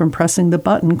herself from pressing the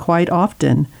button quite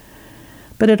often.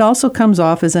 But it also comes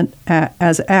off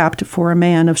as apt for a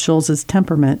man of Schulz's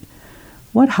temperament.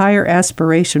 What higher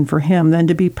aspiration for him than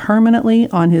to be permanently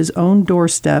on his own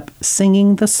doorstep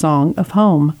singing the song of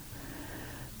home?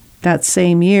 That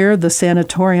same year, the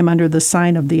Sanatorium Under the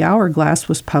Sign of the Hourglass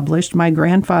was published. My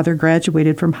grandfather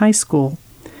graduated from high school.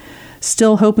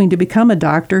 Still hoping to become a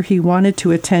doctor, he wanted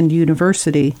to attend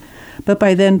university, but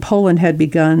by then Poland had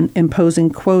begun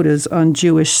imposing quotas on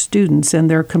Jewish students, and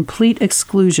their complete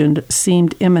exclusion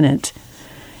seemed imminent.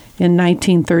 In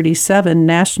 1937,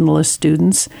 nationalist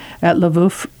students at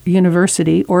Lwów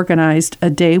University organized a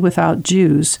day without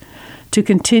Jews. To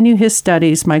continue his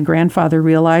studies, my grandfather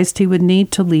realized he would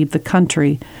need to leave the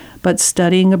country, but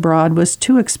studying abroad was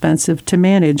too expensive to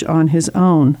manage on his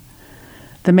own.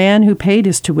 The man who paid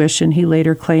his tuition, he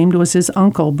later claimed, was his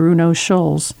uncle, Bruno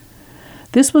Schulz.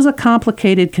 This was a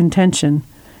complicated contention.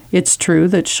 It's true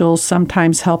that Schulz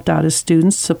sometimes helped out his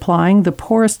students, supplying the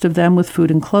poorest of them with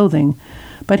food and clothing,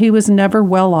 but he was never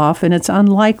well off, and it's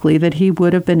unlikely that he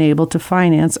would have been able to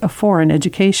finance a foreign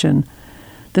education.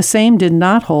 The same did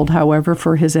not hold, however,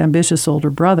 for his ambitious older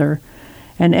brother.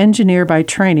 An engineer by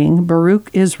training, Baruch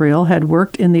Israel had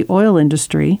worked in the oil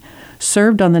industry,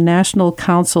 served on the National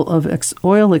Council of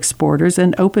Oil Exporters,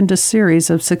 and opened a series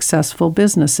of successful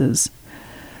businesses.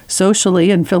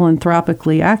 Socially and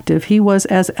philanthropically active, he was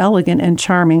as elegant and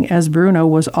charming as Bruno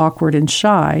was awkward and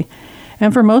shy,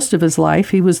 and for most of his life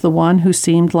he was the one who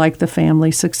seemed like the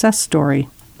family success story.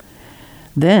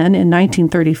 Then, in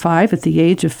 1935, at the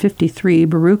age of 53,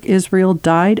 Baruch Israel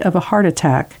died of a heart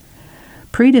attack.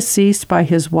 Predeceased by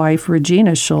his wife,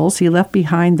 Regina Schulz, he left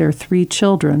behind their 3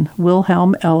 children,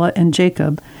 Wilhelm, Ella, and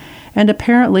Jacob, and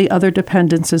apparently other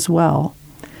dependents as well.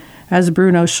 As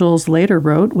Bruno Schulz later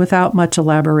wrote, without much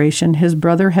elaboration, his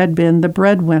brother had been the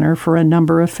breadwinner for a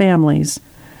number of families.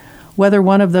 Whether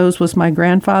one of those was my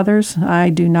grandfather's, I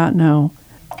do not know.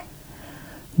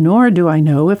 Nor do I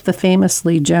know if the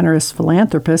famously generous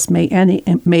philanthropist made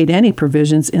any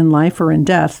provisions in life or in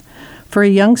death for a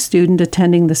young student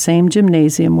attending the same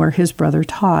gymnasium where his brother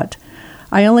taught.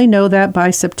 I only know that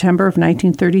by September of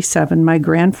 1937, my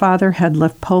grandfather had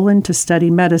left Poland to study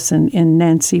medicine in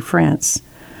Nancy, France.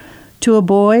 To a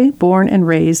boy born and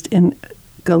raised in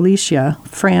Galicia,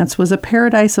 France was a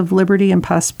paradise of liberty and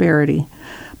prosperity,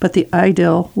 but the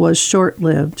idyll was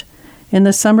short-lived. In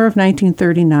the summer of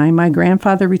 1939, my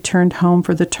grandfather returned home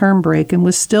for the term break and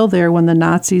was still there when the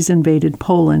Nazis invaded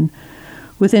Poland.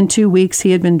 Within 2 weeks,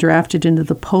 he had been drafted into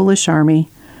the Polish army,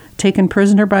 taken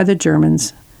prisoner by the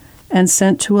Germans, and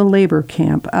sent to a labor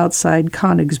camp outside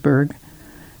Königsberg.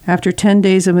 After 10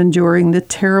 days of enduring the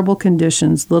terrible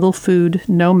conditions, little food,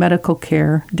 no medical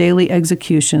care, daily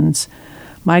executions,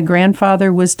 My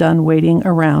grandfather was done waiting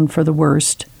around for the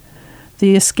worst.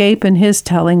 The escape, in his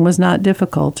telling, was not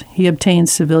difficult. He obtained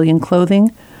civilian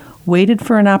clothing, waited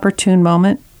for an opportune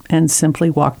moment, and simply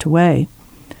walked away.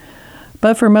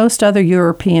 But for most other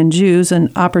European Jews,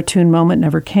 an opportune moment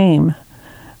never came.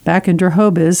 Back in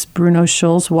Drohobys, Bruno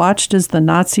Schulz watched as the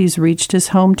Nazis reached his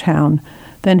hometown,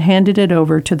 then handed it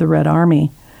over to the Red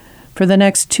Army. For the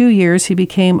next 2 years, he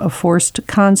became a forced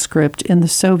conscript in the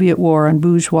Soviet war on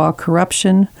bourgeois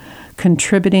corruption,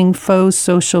 contributing faux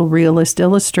social realist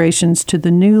illustrations to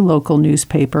the new local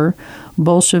newspaper,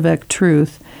 Bolshevik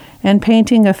Truth, and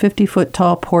painting a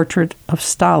 50-foot-tall portrait of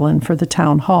Stalin for the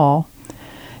town hall.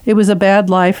 It was a bad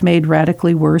life made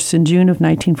radically worse in June of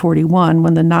 1941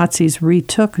 when the Nazis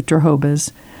retook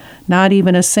Drohobys. Not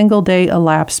even a single day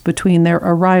elapsed between their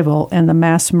arrival and the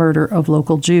mass murder of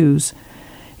local Jews.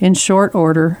 In short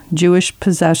order, Jewish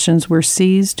possessions were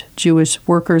seized, Jewish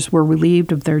workers were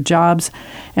relieved of their jobs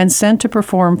and sent to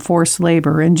perform forced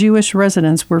labor, and Jewish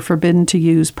residents were forbidden to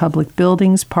use public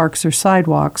buildings, parks, or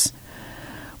sidewalks.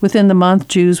 Within the month,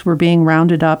 Jews were being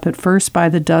rounded up, at first by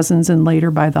the dozens and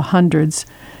later by the hundreds,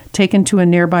 taken to a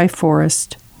nearby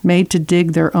forest, made to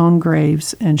dig their own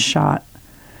graves, and shot.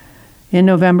 In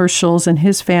November, Schulz and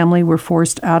his family were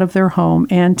forced out of their home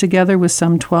and, together with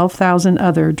some 12,000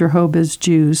 other Drohobys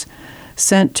Jews,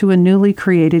 sent to a newly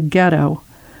created ghetto.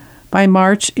 By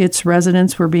March, its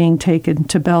residents were being taken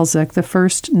to Belzec, the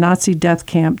first Nazi death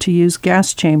camp to use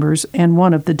gas chambers and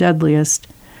one of the deadliest.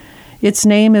 Its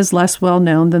name is less well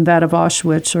known than that of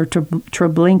Auschwitz or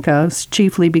Treblinka,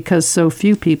 chiefly because so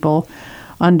few people,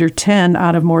 under 10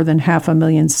 out of more than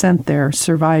 500,000 sent there,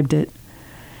 survived it.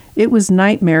 It was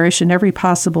nightmarish in every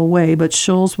possible way, but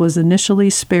Schulz was initially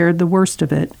spared the worst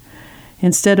of it.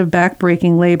 Instead of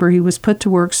backbreaking labor, he was put to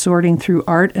work sorting through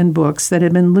art and books that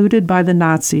had been looted by the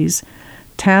Nazis,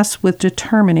 tasked with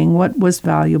determining what was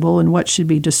valuable and what should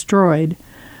be destroyed.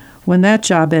 When that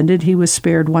job ended, he was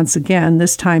spared once again,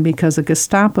 this time because a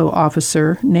Gestapo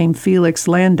officer named Felix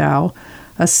Landau,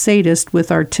 a sadist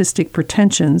with artistic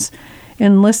pretensions,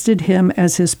 enlisted him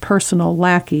as his personal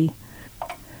lackey.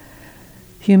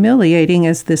 Humiliating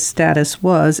as this status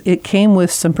was, it came with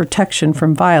some protection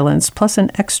from violence, plus an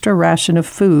extra ration of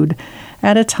food,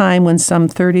 at a time when some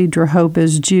 30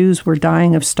 Drohobys Jews were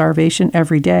dying of starvation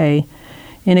every day.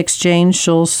 In exchange,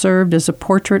 Schulz served as a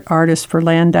portrait artist for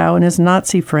Landau and his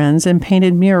Nazi friends and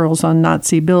painted murals on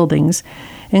Nazi buildings,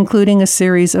 including a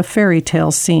series of fairy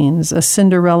tale scenes, a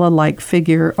Cinderella-like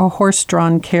figure, a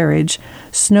horse-drawn carriage,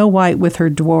 Snow White with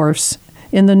her dwarfs,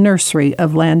 in the nursery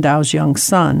of Landau's young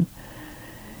son.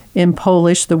 In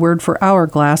Polish, the word for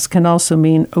hourglass can also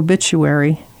mean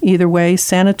obituary. Either way,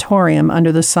 Sanatorium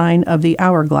under the sign of the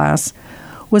Hourglass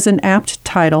was an apt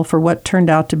title for what turned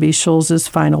out to be Schulz's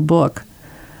final book.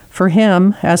 For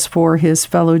him, as for his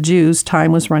fellow Jews,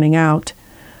 time was running out.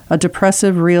 A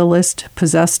depressive realist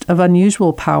possessed of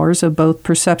unusual powers of both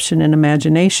perception and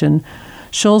imagination,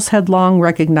 Schulz had long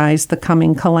recognized the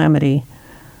coming calamity.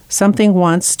 Something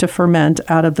wants to ferment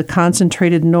out of the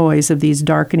concentrated noise of these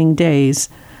darkening days,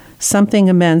 something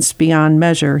immense beyond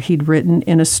measure, he'd written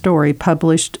in a story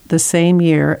published the same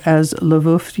year as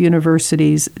Lvov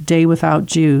University's Day Without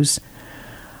Jews.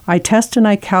 I test and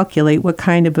I calculate what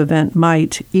kind of event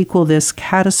might equal this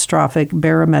catastrophic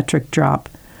barometric drop.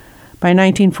 By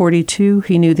 1942,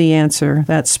 he knew the answer.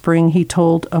 That spring, he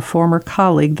told a former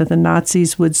colleague that the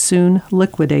Nazis would soon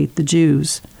liquidate the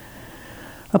Jews.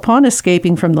 Upon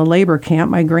escaping from the labor camp,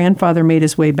 my grandfather made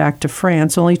his way back to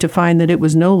France, only to find that it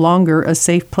was no longer a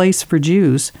safe place for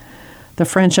Jews. The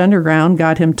French underground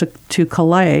got him to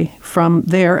Calais. From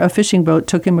there, a fishing boat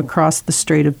took him across the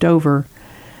Strait of Dover.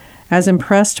 As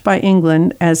impressed by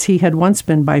England as he had once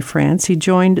been by France, he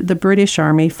joined the British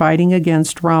Army fighting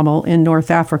against Rommel in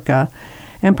North Africa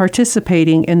and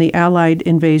participating in the Allied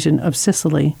invasion of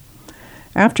Sicily.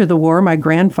 After the war, my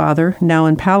grandfather, now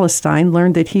in Palestine,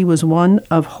 learned that he was one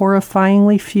of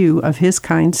horrifyingly few of his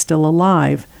kind still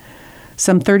alive.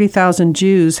 Some 30,000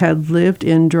 Jews had lived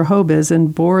in Drohobys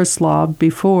and Borislav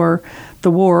before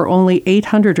the war. Only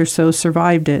 800 or so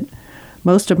survived it.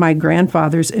 Most of my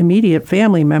grandfather's immediate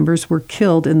family members were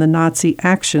killed in the Nazi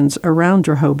actions around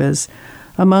Drohobys.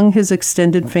 Among his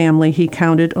extended family, he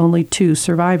counted only 2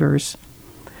 survivors.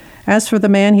 As for the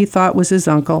man he thought was his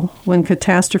uncle, when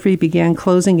catastrophe began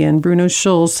closing in, Bruno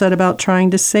Schulz set about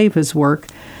trying to save his work,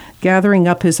 gathering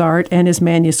up his art and his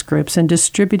manuscripts and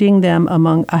distributing them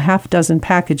among a half-dozen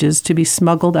packages to be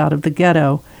smuggled out of the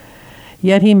ghetto.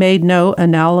 Yet he made no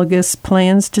analogous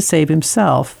plans to save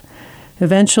himself.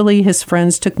 Eventually, his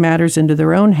friends took matters into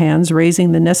their own hands,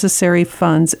 raising the necessary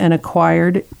funds and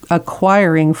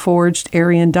acquiring forged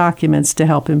Aryan documents to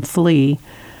help him flee.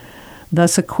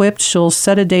 Thus equipped, Schulz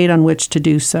set a date on which to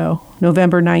do so,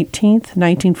 November 19th,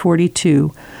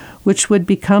 1942, which would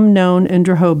become known in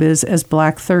Drohobys as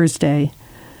Black Thursday.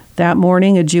 That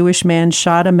morning, a Jewish man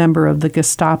shot a member of the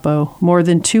Gestapo. More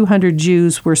than 200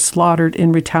 Jews were slaughtered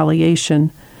in retaliation.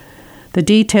 The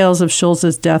details of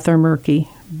Schulz's death are murky.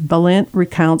 Balint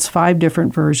recounts 5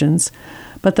 different versions,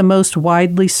 but the most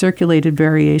widely circulated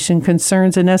variation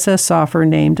concerns an SS officer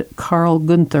named Karl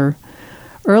Gunther.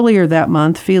 Earlier that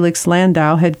month, Felix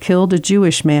Landau had killed a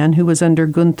Jewish man who was under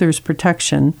Gunther's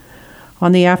protection.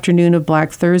 On the afternoon of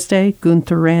Black Thursday,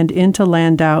 Gunther ran into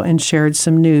Landau and shared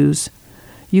some news.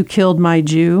 "You killed my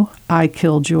Jew, I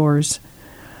killed yours."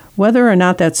 Whether or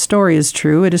not that story is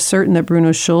true, it is certain that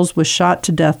Bruno Schulz was shot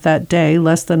to death that day,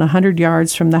 less than 100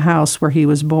 yards from the house where he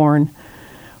was born.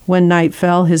 When night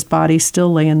fell, his body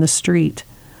still lay in the street.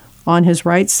 On his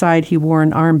right side, he wore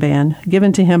an armband,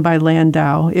 given to him by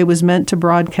Landau. It was meant to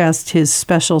broadcast his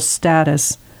special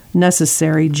status,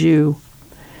 necessary Jew.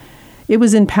 It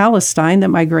was in Palestine that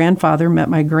my grandfather met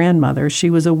my grandmother. She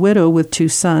was a widow with 2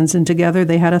 sons, and together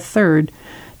they had a third.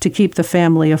 To keep the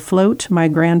family afloat, my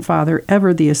grandfather,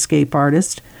 ever the escape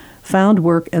artist, found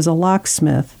work as a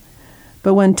locksmith.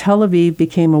 But when Tel Aviv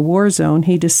became a war zone,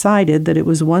 he decided that it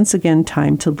was once again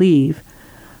time to leave.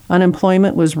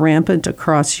 Unemployment was rampant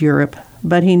across Europe,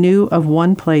 but he knew of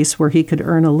one place where he could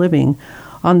earn a living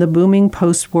on the booming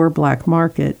post-war black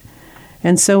market.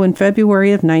 And so in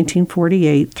February of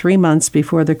 1948, 3 months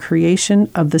before the creation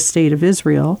of the State of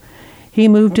Israel, he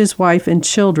moved his wife and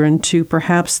children to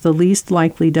perhaps the least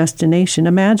likely destination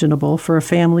imaginable for a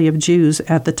family of Jews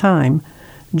at the time,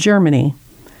 Germany.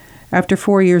 After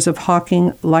 4 years of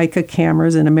hawking Leica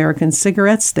cameras and American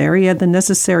cigarettes there, he had the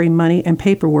necessary money and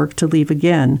paperwork to leave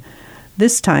again,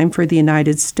 this time for the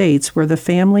United States, where the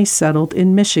family settled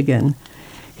in Michigan.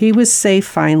 He was safe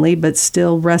finally, but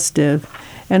still restive,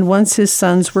 and once his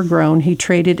sons were grown, he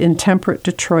traded in temperate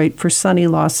Detroit for sunny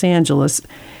Los Angeles,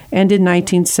 and in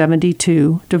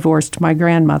 1972 divorced my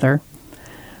grandmother.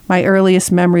 My earliest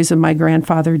memories of my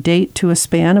grandfather date to a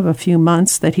span of a few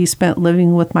months that he spent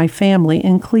living with my family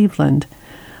in Cleveland.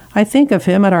 I think of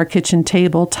him at our kitchen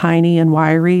table, tiny and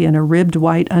wiry, in a ribbed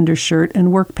white undershirt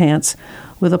and work pants,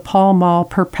 with a Pall Mall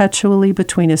perpetually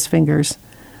between his fingers.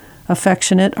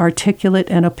 Affectionate, articulate,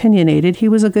 and opinionated, he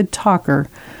was a good talker,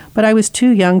 but I was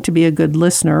too young to be a good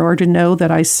listener or to know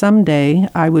that someday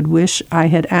I would wish I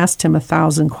had asked him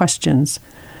 1,000 questions.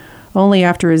 Only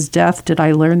after his death did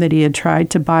I learn that he had tried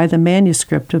to buy the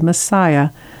manuscript of Messiah,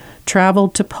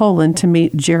 traveled to Poland to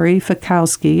meet Jerry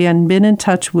Fikowski, and been in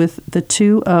touch with the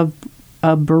 2 of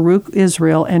Baruch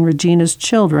Israel and Regina's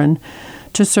children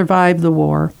to survive the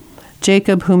war,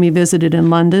 Jacob, whom he visited in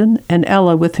London, and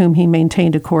Ella, with whom he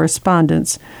maintained a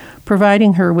correspondence,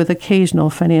 providing her with occasional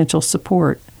financial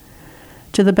support.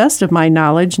 To the best of my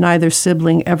knowledge, neither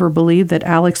sibling ever believed that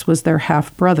Alex was their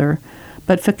half-brother,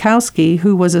 but Fikowski,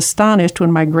 who was astonished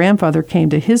when my grandfather came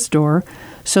to his door,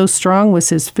 so strong was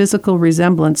his physical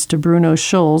resemblance to Bruno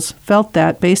Schulz, felt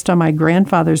that, based on my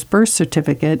grandfather's birth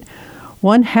certificate,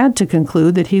 one had to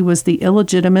conclude that he was the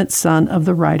illegitimate son of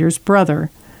the writer's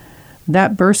brother.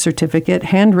 That birth certificate,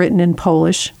 handwritten in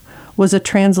Polish, was a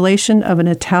translation of an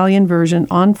Italian version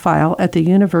on file at the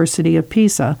University of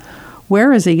Pisa,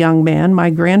 where as a young man my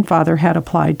grandfather had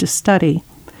applied to study.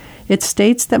 It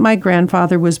states that my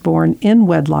grandfather was born in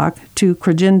wedlock to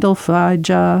Kragindel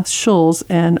Faja Schulz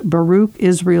and Baruch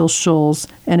Israel Schulz,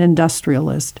 an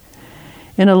industrialist.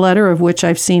 In a letter of which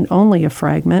I've seen only a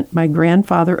fragment, my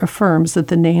grandfather affirms that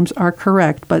the names are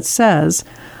correct, but says,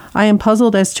 "I am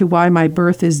puzzled as to why my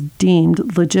birth is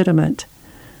deemed legitimate."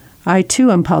 I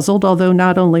too am puzzled, although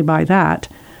not only by that.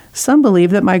 Some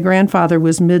believe that my grandfather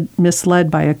was misled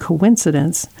by a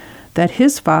coincidence, that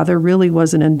his father really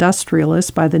was an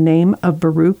industrialist by the name of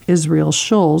Baruch Israel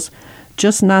Schulz,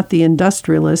 just not the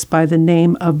industrialist by the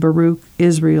name of Baruch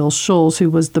Israel Schulz, who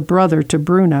was the brother to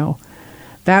Bruno.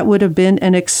 That would have been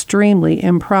an extremely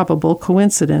improbable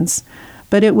coincidence,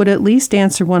 but it would at least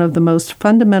answer one of the most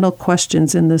fundamental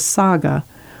questions in this saga.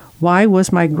 Why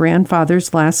was my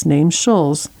grandfather's last name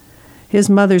Schulz? His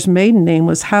mother's maiden name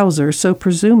was Hauser, so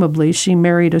presumably she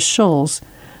married a Schulz.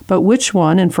 But which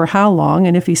one and for how long,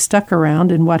 and if he stuck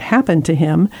around, and what happened to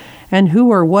him, and who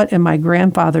or what in my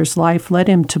grandfather's life led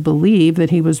him to believe that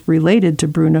he was related to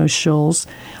Bruno Schulz,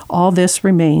 all this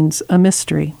remains a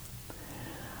mystery.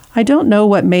 I don't know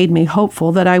what made me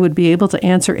hopeful that I would be able to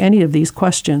answer any of these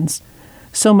questions.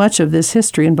 So much of this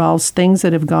history involves things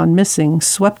that have gone missing,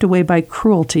 swept away by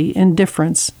cruelty,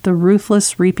 indifference, the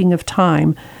ruthless reaping of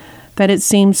time, that it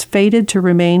seems fated to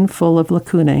remain full of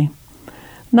lacunae.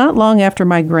 Not long after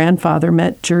my grandfather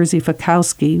met Jerzy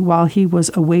Fikowski, while he was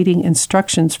awaiting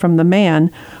instructions from the man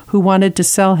who wanted to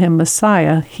sell him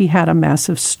Messiah, he had a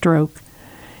massive stroke.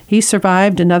 He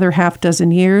survived another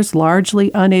half-dozen years,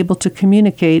 largely unable to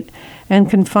communicate and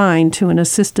confined to an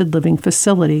assisted living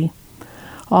facility.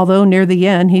 Although near the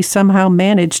end he somehow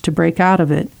managed to break out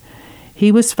of it.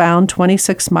 He was found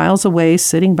 26 miles away,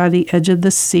 sitting by the edge of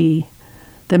the sea.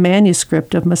 The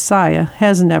manuscript of Messiah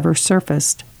has never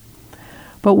surfaced.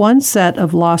 But one set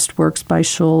of lost works by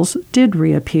Schulz did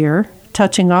reappear,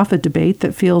 touching off a debate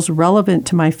that feels relevant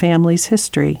to my family's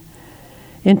history.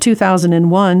 In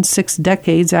 2001, 6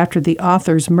 decades after the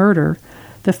author's murder,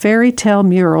 the fairy tale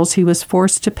murals he was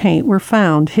forced to paint were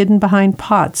found hidden behind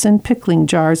pots and pickling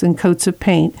jars and coats of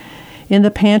paint in the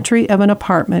pantry of an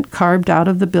apartment carved out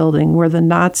of the building where the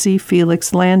Nazi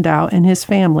Felix Landau and his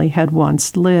family had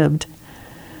once lived.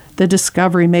 The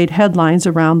discovery made headlines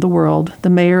around the world. The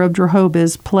mayor of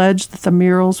Drohobys pledged that the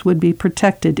murals would be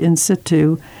protected in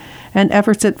situ, and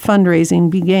efforts at fundraising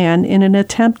began in an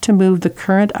attempt to move the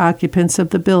current occupants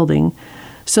of the building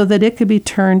so that it could be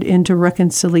turned into a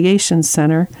reconciliation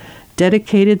center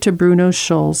dedicated to Bruno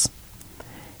Schulz.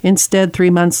 Instead, 3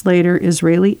 months later,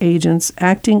 Israeli agents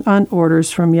acting on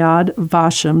orders from Yad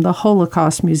Vashem, the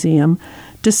Holocaust Museum,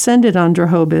 descended on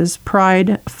Drohobys,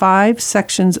 pried 5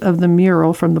 sections of the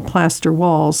mural from the plaster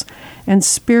walls, and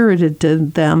spirited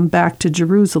them back to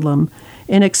Jerusalem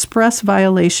in express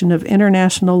violation of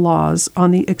international laws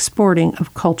on the exporting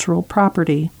of cultural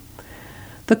property.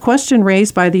 The question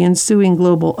raised by the ensuing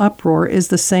global uproar is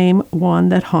the same one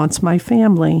that haunts my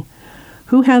family.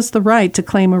 Who has the right to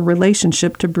claim a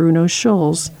relationship to Bruno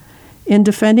Schulz? In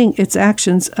defending its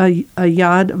actions, a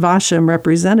Yad Vashem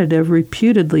representative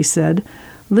reputedly said,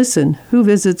 "Listen, who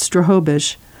visits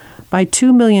Drohobys? By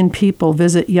 2 million people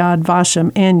visit Yad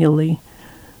Vashem annually."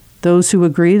 Those who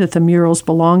agree that the murals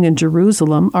belong in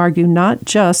Jerusalem argue not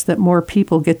just that more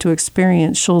people get to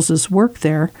experience Schulz's work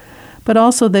there, but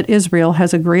also that Israel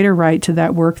has a greater right to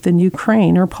that work than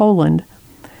Ukraine or Poland.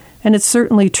 And it's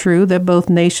certainly true that both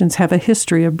nations have a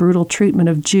history of brutal treatment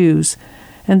of Jews,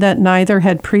 and that neither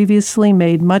had previously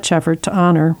made much effort to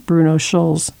honor Bruno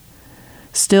Schulz.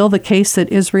 Still, the case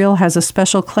that Israel has a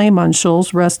special claim on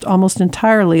Schulz rests almost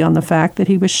entirely on the fact that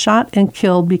he was shot and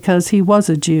killed because he was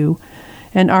a Jew,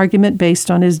 an argument based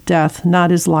on his death,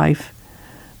 not his life.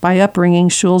 By upbringing,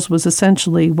 Schulz was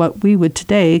essentially what we would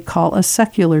today call a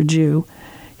secular Jew.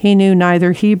 He knew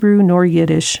neither Hebrew nor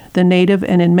Yiddish, the native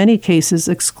and in many cases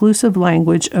exclusive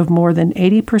language of more than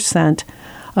 80%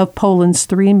 of Poland's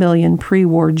 3 million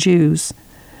pre-war Jews.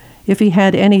 If he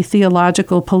had any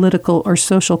theological, political, or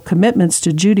social commitments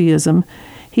to Judaism,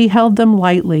 he held them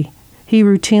lightly. He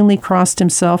routinely crossed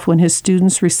himself when his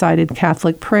students recited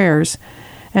Catholic prayers,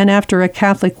 and after a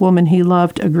Catholic woman he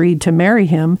loved agreed to marry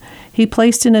him, he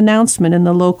placed an announcement in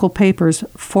the local papers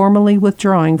formally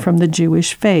withdrawing from the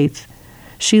Jewish faith.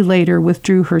 She later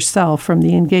withdrew herself from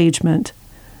the engagement.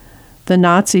 The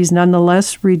Nazis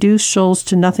nonetheless reduced Schulz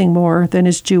to nothing more than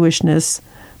his Jewishness,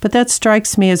 but that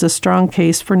strikes me as a strong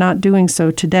case for not doing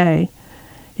so today.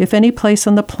 If any place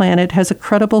on the planet has a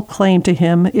credible claim to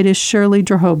him, it is surely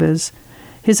Drohobys,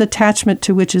 his attachment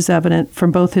to which is evident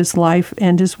from both his life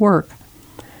and his work.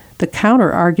 The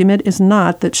counter-argument is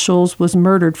not that Schulz was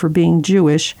murdered for being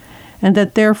Jewish, and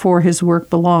that therefore his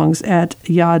work belongs at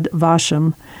Yad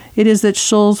Vashem. It is that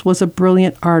Schulz was a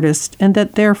brilliant artist, and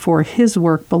that therefore his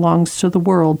work belongs to the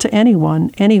world, to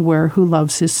anyone, anywhere who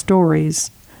loves his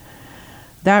stories.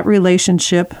 That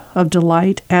relationship of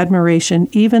delight, admiration,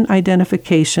 even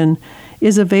identification,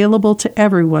 is available to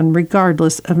everyone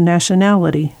regardless of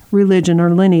nationality, religion,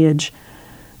 or lineage.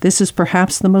 This is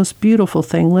perhaps the most beautiful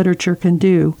thing literature can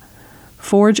do.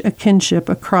 Forge a kinship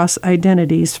across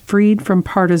identities freed from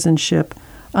partisanship,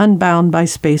 unbound by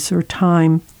space or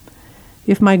time.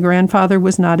 If my grandfather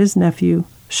was not his nephew,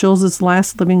 Schulz's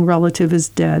last living relative is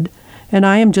dead, and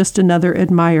I am just another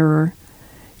admirer.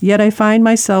 Yet I find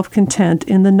myself content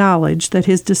in the knowledge that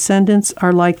his descendants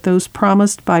are like those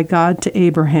promised by God to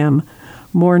Abraham,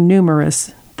 more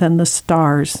numerous than the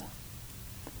stars.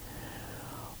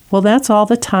 Well, that's all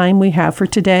the time we have for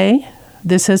today.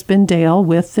 This has been Dale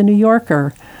with The New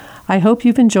Yorker. I hope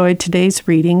you've enjoyed today's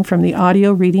reading from the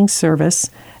audio reading service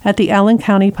at the Allen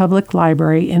County Public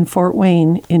Library in Fort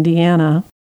Wayne, Indiana.